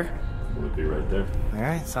right there. Would be right there.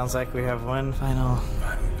 Alright, sounds like we have one final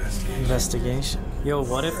investigation. Yo,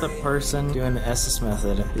 what if the person doing the Estes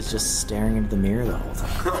method is just staring into the mirror the whole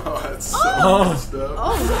time? Oh, that's so messed up.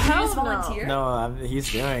 Oh, you just volunteer? No,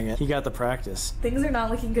 he's doing it. He got the practice. Things are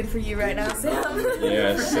not looking good for you right now, Sam.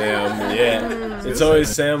 Yeah, Sam. Yeah, it's always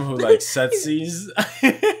Sam who like sets these.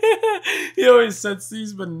 He always sets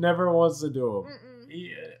these, but never wants to do them.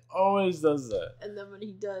 He always does that. And then when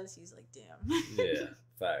he does, he's like, damn. Yeah,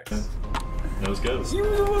 facts. Nose goes. You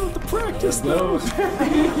were the one with the practice, though.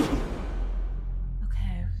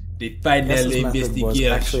 The final Estes method was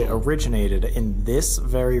investigation actually originated in this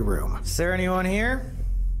very room. Is there anyone here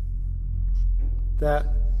that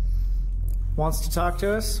wants to talk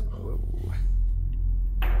to us? You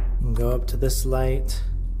can go up to this light.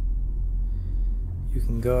 You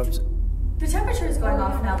can go up to... The temperature is going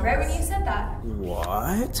off now, right when you said that.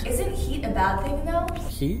 What? Isn't heat a bad thing, though?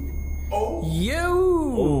 Heat? Oh.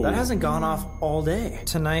 Yo! That hasn't gone off all day.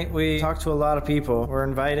 Tonight we talked to a lot of people. We're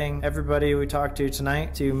inviting everybody we talked to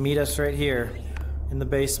tonight to meet us right here in the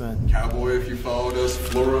basement. Cowboy if you followed us,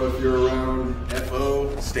 Flora if you're around,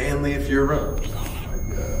 FO, Stanley if you're around. Oh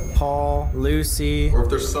my god. Paul, Lucy. Or if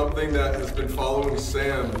there's something that has been following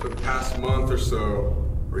Sam for the past month or so,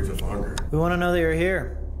 or even longer. We want to know that you're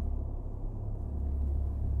here.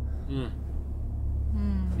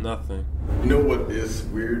 Nothing. You know what is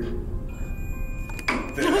weird?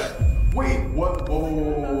 Wait, what? Whoa,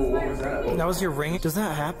 what was that? That was your ring? Does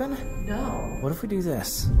that happen? No. What if we do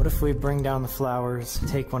this? What if we bring down the flowers,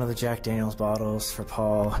 take one of the Jack Daniels bottles for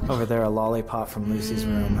Paul, over there a lollipop from Lucy's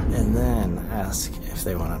room, and then ask if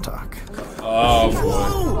they want to talk? Oh,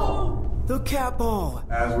 boy. The cat ball!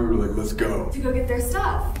 As we were like, let's go. To go get their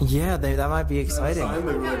stuff. Yeah, that might be exciting. Sign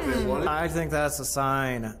they were like, they wanted? I think that's a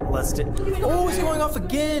sign. Let's do. Oh, it's going off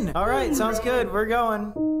again! Alright, sounds good. We're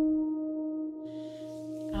going.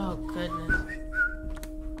 Oh, goodness.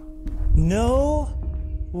 No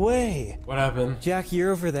way. What happened? Jack,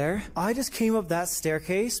 you're over there. I just came up that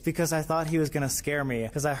staircase because I thought he was gonna scare me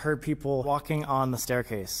because I heard people walking on the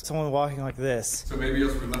staircase. Someone walking like this. So maybe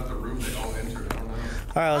as we left the room, they all entered. I don't know.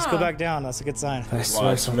 Alright, let's go back down. That's a good sign. I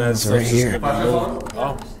swear Watch, someone's man, right here.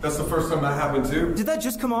 Oh, that's the first time that happened too. Did that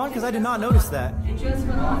just come on? Because I did not notice that. It just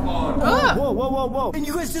went off. Whoa, whoa, whoa, whoa. And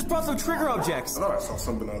you guys just brought some trigger objects. I thought I saw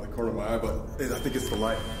something out of the corner of my eye, but I think it's the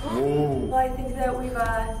light. Whoa. Well, I think that we've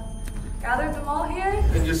gathered them all here.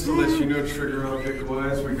 And just to let you know, trigger object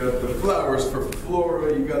wise, we got the flowers for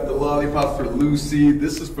Flora, you got the lollipop for Lucy,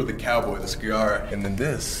 this is for the cowboy, the cigar, and then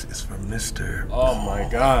this is for Mr. Oh my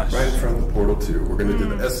gosh. Right in front of the portal too. We're gonna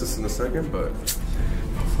do the Estes in a second, but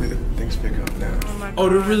hopefully the things pick up now. Oh,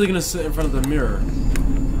 they're really gonna sit in front of the mirror.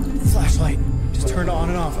 Flashlight. Just turned on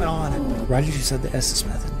and off and on. Right as you said the Estes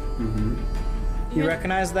method. You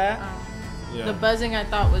recognize that? Yeah. The buzzing I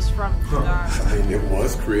thought was from I mean, it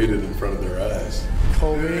was created in front of their eyes.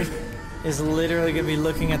 Colby is literally gonna be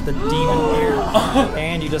looking at the demon here.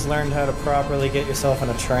 And you just learned how to properly get yourself in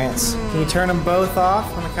a trance. Can you turn them both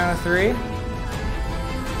off on the count of 3?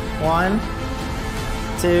 1,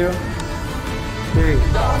 2, 3.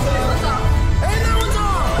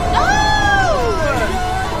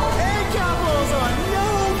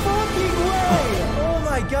 Oh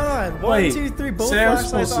my god! 1, 2, 3, both Sam's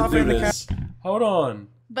flashlights supposed to off do in the this. Hold on.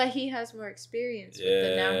 But he has more experience with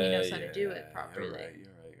it now. He knows how to do it properly. You're right.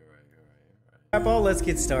 Apple, let's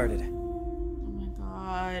get started. Oh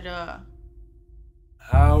my god.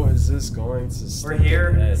 How is this going to We're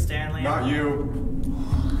here, Stanley. Not you.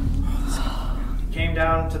 Came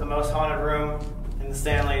down to the most haunted room in the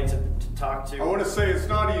Stanley to talk to. I want to say it's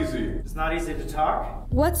not easy. It's not easy to talk?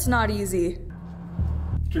 What's not easy?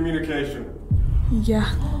 Communication. Yeah.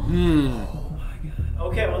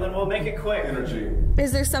 Okay, well then we'll make it quick. Energy.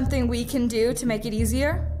 Is there something we can do to make it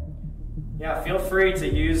easier? Yeah, feel free to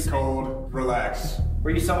use... Cold. Relax. Were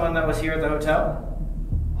you someone that was here at the hotel?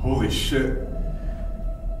 Holy shit.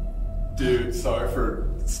 Dude, sorry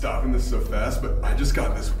for stopping this so fast, but I just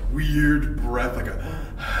got this weird breath,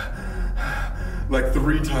 like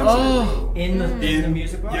 3 times in a row. In the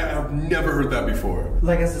music box? Yeah, I've never heard that before.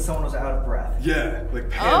 Like as if someone was out of breath. Yeah, like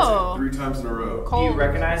panting 3 times in a row. Do you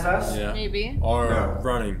recognize us? Yeah. Maybe. Or No.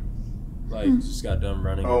 running. Like, just got done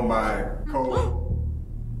running. Oh my. Cold.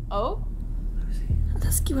 Oh?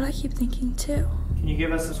 That's what I keep thinking too. Can you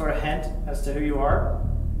give us some sort of hint as to who you are?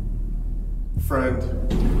 Friend.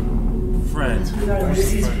 Friend. Are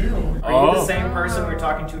you Oh. the same person we were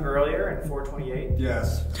talking to earlier in 428?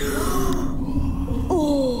 Yes.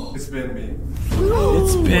 It's been me.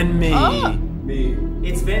 It's been me. Me.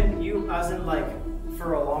 It's been you, as in like,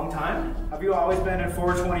 for a long time? Have you always been in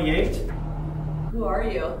 428? Who are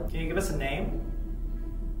you? Can you give us a name?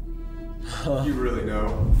 You really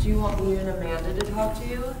know. Do you want me and Amanda to talk to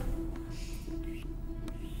you?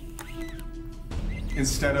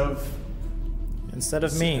 Instead of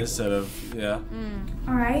me. Instead of, yeah.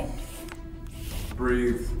 All right.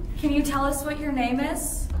 Breathe. Can you tell us what your name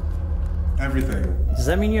is? Everything. Does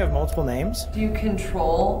that mean you have multiple names? Do you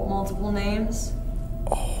control multiple names?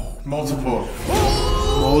 Multiple.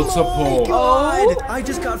 Multiple. God! I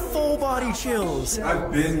just got full body chills.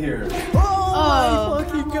 I've been here. Oh my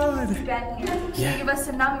fucking god! Been here. Can you give us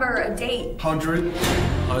a number, a date? 100.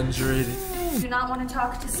 100. Do not want to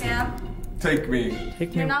talk to Sam? Take me.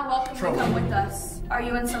 You're not welcome to come with us. Are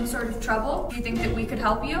you in some sort of trouble? Do you think that we could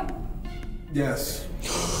help you? Yes.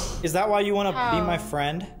 Is that why you want to be my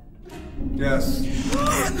friend? Yes.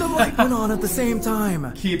 And the light went on at the same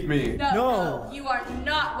time. Keep me. No. You are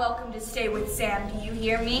not welcome to stay with Sam. Do you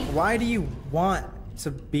hear me? Why do you want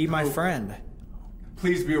to be my friend?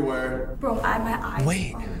 Please be aware. Bro, my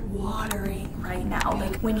eyes are watering right now.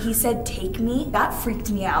 Like, when he said take me, that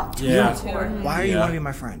freaked me out. Yeah. Why are you want to be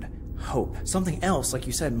my friend? Hope. Something else, like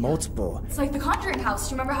you said, multiple. It's like the Conjuring house.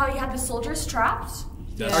 Do you remember how you had the soldiers trapped?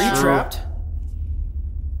 That's Are you true. trapped?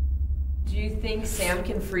 Do you think Sam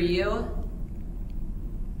can free you?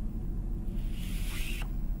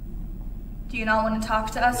 Do you not want to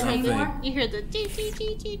talk to us anymore? You hear the dee dee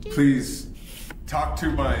dee dee dee. Please. Talk to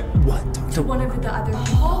my... What? Talk to One of the other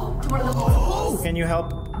people? To one of the multiples? Can you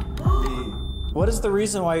help? Me. What is the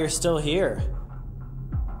reason why you're still here?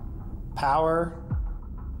 Power?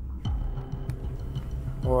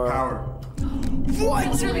 Or... Power.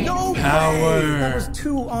 What? No Power. way! That was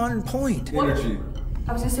too on point. Energy.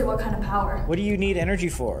 I was gonna say, what kind of power? What do you need energy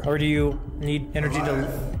for? Or do you need energy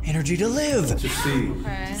to live? To see.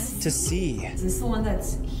 Okay. To see. Is this the one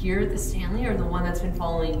that's here at the Stanley or the one that's been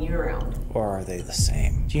following you around? Or are they the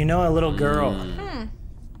same? Do you know a little girl?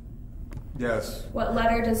 Yes. What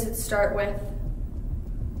letter does it start with?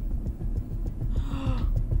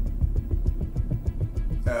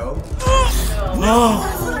 L. No!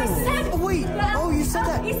 That's what I said! Oh, wait! Oh, you said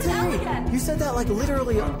that! He said L again! You said that like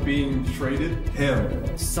literally. I'm being traded.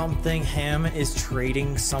 Him. Something him is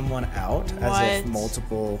trading someone out as if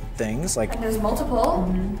multiple things. Like, And there's multiple.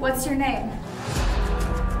 What's your name?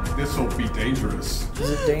 This'll be dangerous.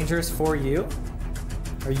 is it dangerous for you?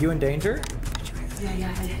 Are you in danger?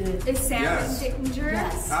 Yeah, I did. Is Sam Yes. in danger?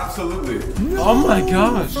 Yes. Absolutely. No! Oh my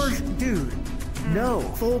gosh. First, dude. No.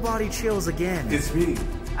 Full body chills again. It's me.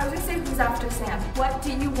 I was gonna say who's after Sam. What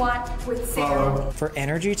do you want with Sam? For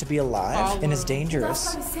energy to be alive and is dangerous.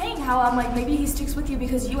 That's what I'm saying, how I'm like, maybe he sticks with you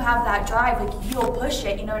because you have that drive, like you'll push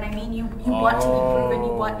it, you know what I mean? You want to be proven,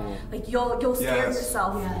 you want, like you'll scare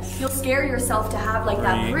yourself. You'll scare yourself to have like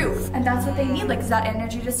that proof. And that's what they need, like is that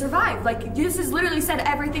energy to survive. Like this has literally said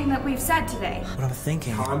everything that we've said today. What I'm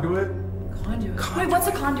thinking. Conduit? Conduit. Wait, what's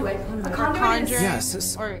a conduit? A conduit is...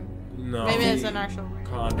 Yes. Or no. maybe it's an actual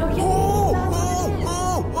conduit.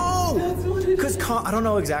 Because I don't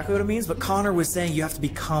know exactly what it means, but Connor was saying you have to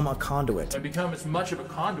become a conduit. To become as much of a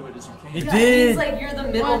conduit as you can. It means like you're the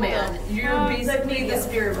middleman. You're basically the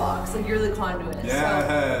spirit box. Like you're the conduit.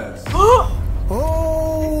 Yes. Oh!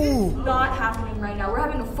 Not happening right now. We're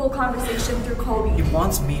having a full conversation through Colby. He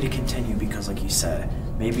wants me to continue because, like you said,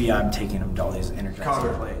 maybe I'm taking him to all these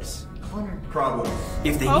energizing place. Problem.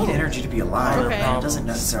 If they need energy to be alive, then it doesn't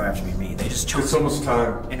necessarily have to be me. They just chose It's almost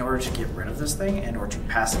time. in order to get rid of this thing, in order to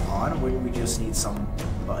pass it on. Wouldn't we just need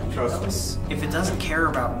somebody else? If it doesn't care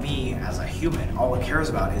about me as a human, all it cares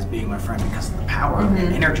about is being my friend because of the power and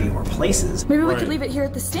energy or places. Maybe we could leave it here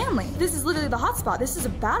at the Stanley. This is literally the hotspot. This is a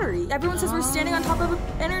battery. Everyone says we're standing on top of an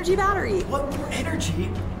energy battery. What more energy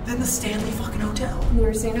than the Stanley fucking hotel? We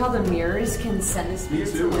were saying how the mirrors can send the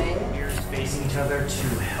spirits away. Mirrors facing each other to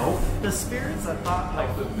help the spirits? I thought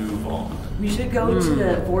Like the new vault. We should go to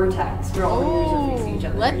the vortex where all the mirrors are facing each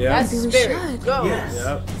other. Let that spirit go. Yes.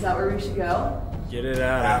 Yep. Is that where we should go? Get it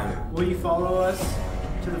out of here. Will you follow us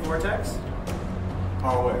to the vortex?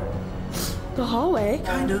 Hallway. The hallway?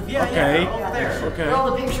 Kind of, yeah, Okay. yeah, over there. Okay. Where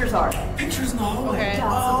all the pictures are. Pictures in the hallway. Okay.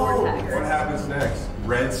 That's the vortex. What happens next?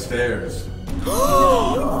 Red stairs.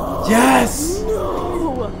 Yes!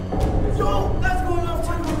 No, that's going off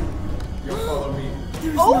too. You'll follow me.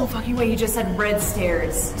 There's no fucking way you just said red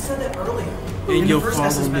stairs. You said that earlier. And you'll the first follow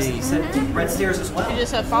SMS me. he said red stairs as well. You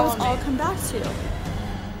just said follow me. All come back to.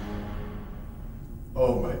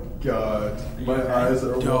 Oh my god. My eyes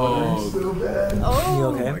are watering so bad. You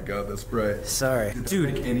okay? Oh my god, that's bright. Sorry. Did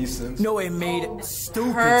it make any sense? No, it made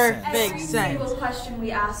stupid Perfect sense. sense. Every single question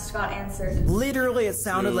we asked got answered. Literally, it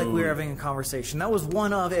sounded like we were having a conversation. That was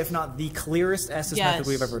one of, if not the clearest SS method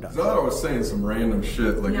we've ever done. I thought I was saying some random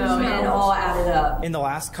shit like No, it all added up. In the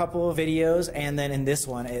last couple of videos, and then in this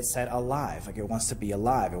one, it said alive. Like, it wants to be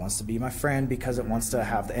alive. It wants to be my friend because it wants to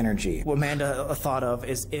have the energy. What Amanda thought of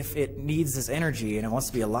is if it needs this energy and it wants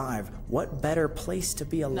to be alive, what better place to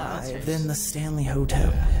be alive than the Stanley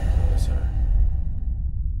Hotel?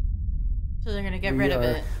 So they're gonna get We rid of are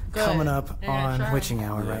it. Good. coming up Yeah, on sure. witching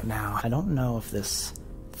hour right now. I don't know if this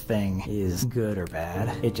thing is good or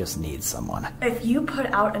bad. It just needs someone. If you put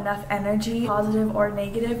out enough energy, positive or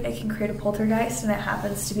negative, it can create a poltergeist, and it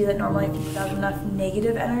happens to be that normally if you put out enough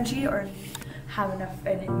negative energy or have enough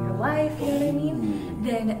in your life, you know what I mean?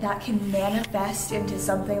 Then that can manifest into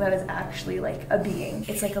something that is actually like a being.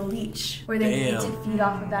 It's like a leech, where they need to feed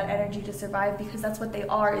off of that energy to survive because that's what they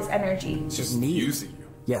are, is energy. It's just using you.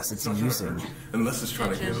 Yes, it's using. Unless it's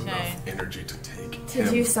trying to get enough energy to take To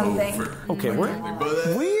him do something. over. Okay, we're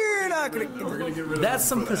not gonna get rid of that's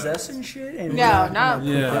some possession shit, and No, we're not not-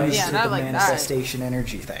 gonna yeah. put Yeah, to not the like that. manifestation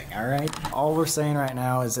energy thing. All right. All we're saying right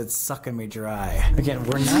now is it's sucking me dry. Again,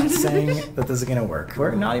 we're not saying that this is gonna work.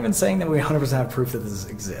 We're not even saying that we 100% have proof that this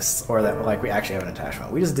exists or that like we actually have an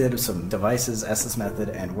attachment. We just did some devices, SS method,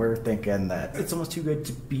 and we're thinking that it's almost too good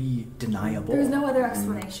to be deniable. There's no other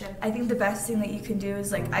explanation. I think the best thing that you can do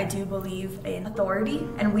is like, I do believe in authority,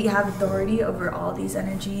 and we have authority over all these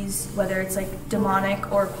energies, whether it's like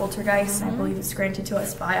demonic or poltergeist. I believe it's granted to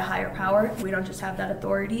us by a higher power. We don't just have that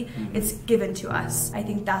authority, it's given to us. I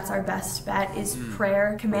think that's our best bet, is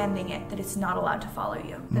prayer, commanding it that it's not allowed to follow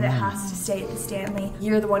you, that it has to stay at the Stanley.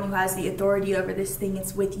 You're the one who has the authority over this thing.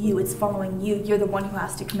 It's with you, it's following you. You're the one who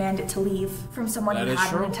has to command it to leave. From someone who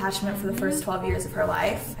had an attachment for the first 12 years of her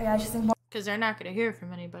life. I just think Because they're not gonna hear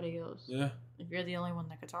from anybody else. Yeah. If you're the only one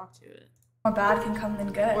that could talk to it. more bad can come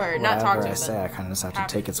than good. Or not talk Whatever to I it, say, but I kind of just have to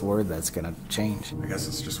take its word that it's gonna change. I guess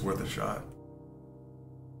it's just worth a shot.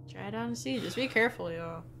 try it out and see. Just be careful,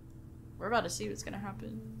 y'all. We're about to see what's gonna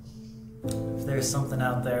happen. If there's something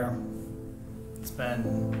out there that's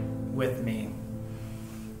been with me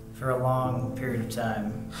for a long period of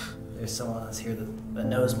time, there's someone that's here that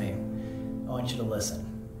knows me, I want you to listen.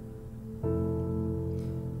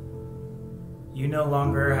 You no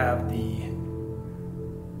longer have the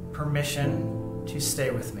permission to stay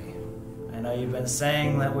with me. I know you've been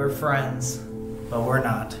saying that we're friends, but we're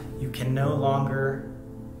not. You can no longer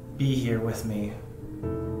be here with me.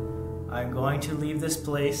 I'm going to leave this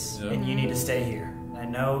place, and you need to stay here. I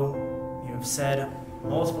know you have said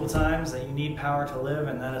multiple times that you need power to live,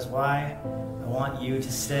 and that is why I want you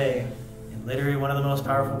to stay in literally one of the most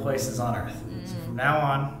powerful places on earth. So from now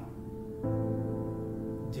on,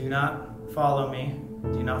 do not follow me.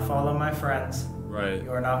 Do not follow my friends. Right.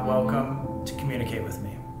 You are not welcome to communicate with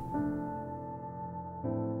me.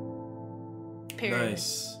 Period.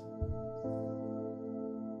 Nice.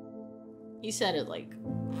 He said it like,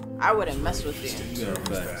 I wouldn't mess with you.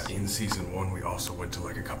 In season 1, we also went to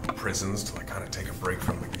like a couple prisons to like kind of take a break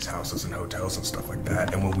from like these houses and hotels and stuff like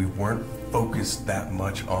that. And when we weren't focused that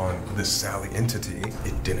much on this Sally entity,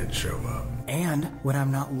 it didn't show up. And when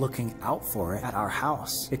I'm not looking out for it at our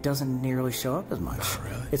house, it doesn't nearly show up as much. Oh,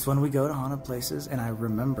 really? It's when we go to haunted places and I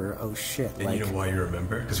remember, oh shit. And you know why you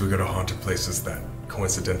remember? Because we go to haunted places that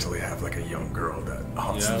coincidentally have like a young girl that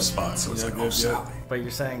haunts some spots. So it's like, oh, Sally. But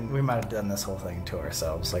you're saying we might have done this whole thing to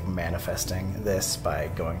ourselves, like manifesting this by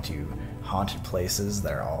going to haunted places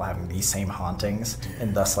that are all having these same hauntings,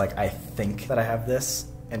 and thus like I think that I have this,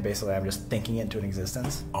 and basically I'm just thinking it into an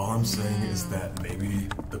existence. All I'm saying is that maybe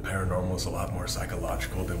the paranormal is a lot more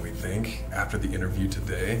psychological than we think. After the interview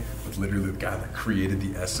today with literally the guy that created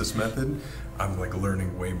the Estes method, I'm like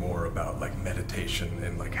learning way more about like meditation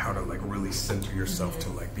and like how to like really center yourself to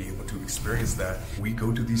like be able to experience that. We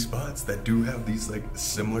go to these spots that do have these like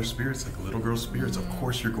similar spirits, like little girl spirits. Of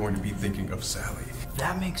course you're going to be thinking of Sally.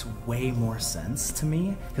 That makes way more sense to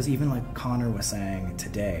me, because even like Connor was saying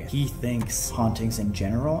today, he thinks hauntings in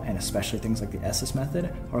general, and especially things like the Estes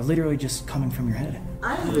method, are literally just coming from your head.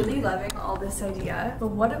 I'm really loving all this idea, but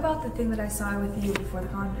what about the thing that I saw with you before the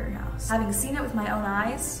Conjuring House? Having seen it with my own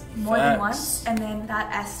eyes more than once, and then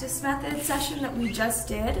that Estes method session that we just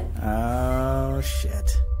did. Oh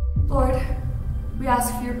shit. Lord, we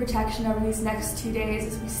ask for your protection over these next 2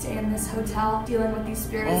 days as we stay in this hotel, dealing with these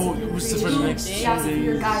spirits of your creation. We ask for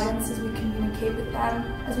your guidance as we communicate with them,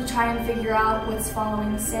 as we try and figure out what's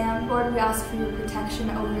following Sam. Lord, we ask for your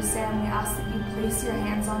protection over Sam. We ask that you place your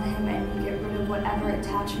hands on him and you get rid of whatever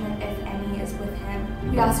attachment, if any, is with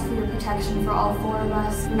him. We ask for your protection for all 4 of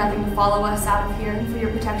us, for nothing to follow us out of here, and for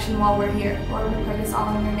your protection while we're here. Lord, we pray this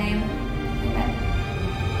all in your name. Amen.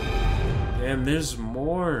 Damn, there's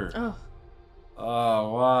more. Oh.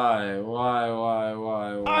 Why?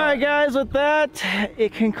 Alright guys, with that,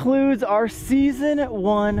 it concludes our season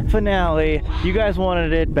 1 finale. You guys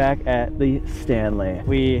wanted it back at the Stanley.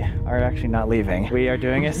 We are actually not leaving. We are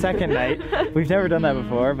doing a second night. We've never done that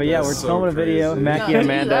before, but yeah, we're filming a video. Mackie and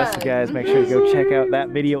Amanda, so guys, make sure to go check out that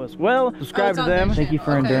video as well. Subscribe to them. Thank you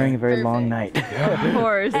for enduring a very long night. Of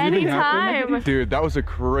course. Anytime. Dude, that was a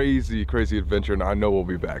crazy adventure, and I know we'll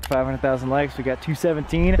be back. 500,000 likes. We got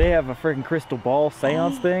 217. They have a freaking crystal ball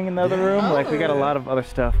seance thing in the other room. Like, we got a lot of other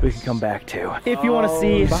stuff we can come back to. If you want to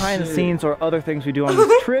see behind the scenes or other things we do on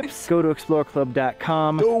these trips, go to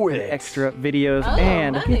exploreclub.com. Get extra videos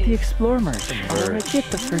and get the Explore merch. Get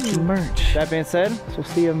the freaking merch. That being said, we'll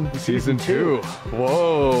see you in season 2.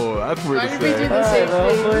 Whoa, that's weird to say. Alright,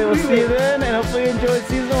 well, hopefully we'll see you then, and hopefully you enjoyed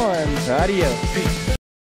season 1. Adios. Peace.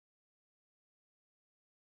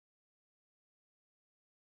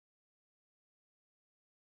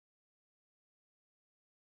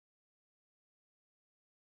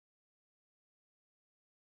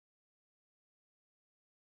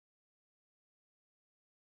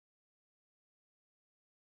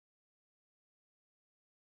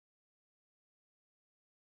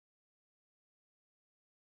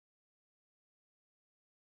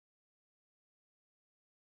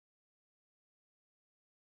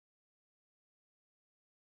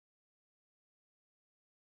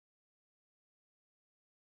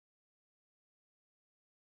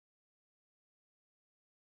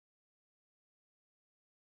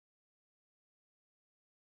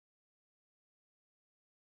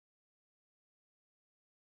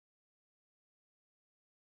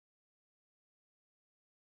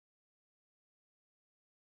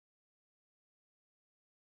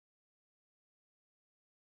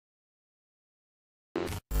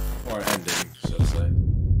 Or ending, should I say.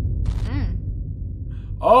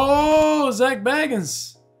 Oh, Zach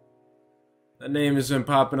Baggins. That name has been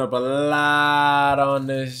popping up a lot on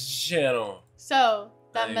this channel. So,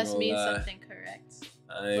 that must mean something correct.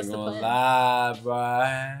 I ain't gonna lie,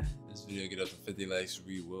 bro. This video get up to 50 likes,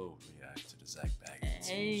 we will react to the Zach Baggins.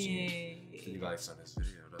 Hey. 50 likes on this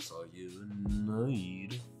video, that's all you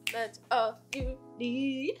need. That's all you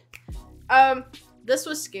need. This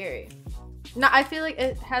was scary. No, I feel like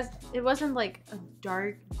it wasn't like a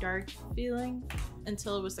dark feeling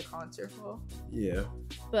until it was the concert hall. Yeah.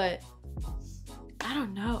 But I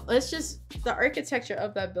don't know. It's just the architecture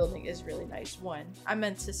of that building is really nice. One, I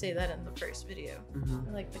meant to say that in the first video.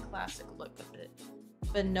 I like the classic look of it.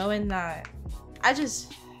 But knowing that, I don't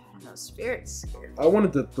know, spirits scared me. I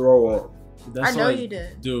wanted to throw up. I know you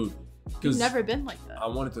did. Dude, You've never been like that. I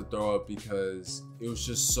wanted to throw up because it was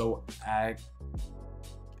just so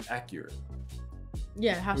accurate.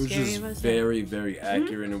 Yeah, how scary it was. Very, very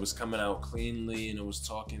accurate, and it was coming out cleanly, and it was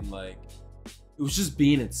talking like it was just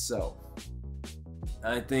being itself.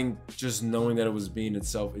 And I think just knowing that it was being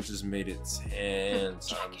itself, it just made it 10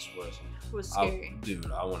 times worse. It was scary. Dude,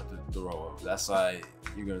 I wanted to throw up. That's why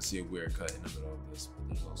you're gonna see a weird cut in the middle of this, but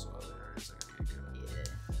there's also other areas that can be good.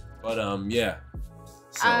 Yeah. But yeah.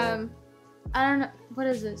 So, I don't know, what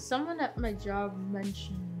is it? Someone at my job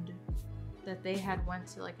mentioned that they had went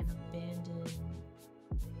to like an abandoned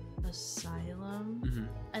asylum.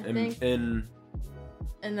 I think, and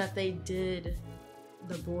that they did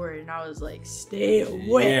the board, and I was like, stay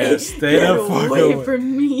away. Yeah, stay the fuck away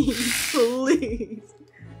from me, please.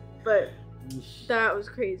 But that was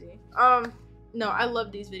crazy. No, I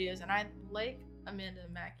love these videos, and I like Amanda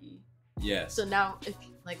and Mackie. Yes. So now, if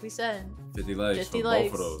like we said, 50 likes 50 for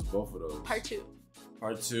likes, both of those.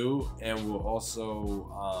 Part 2, and we'll also,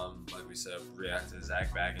 like we said, react to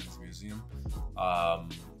Zach Bagans' museum.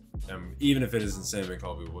 And even if it isn't Sam and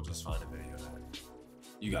Colby, we'll just find a video that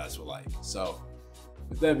you guys will like. So,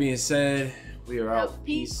 with that being said, we are out.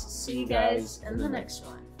 Peace. See you guys in the next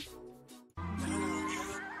one.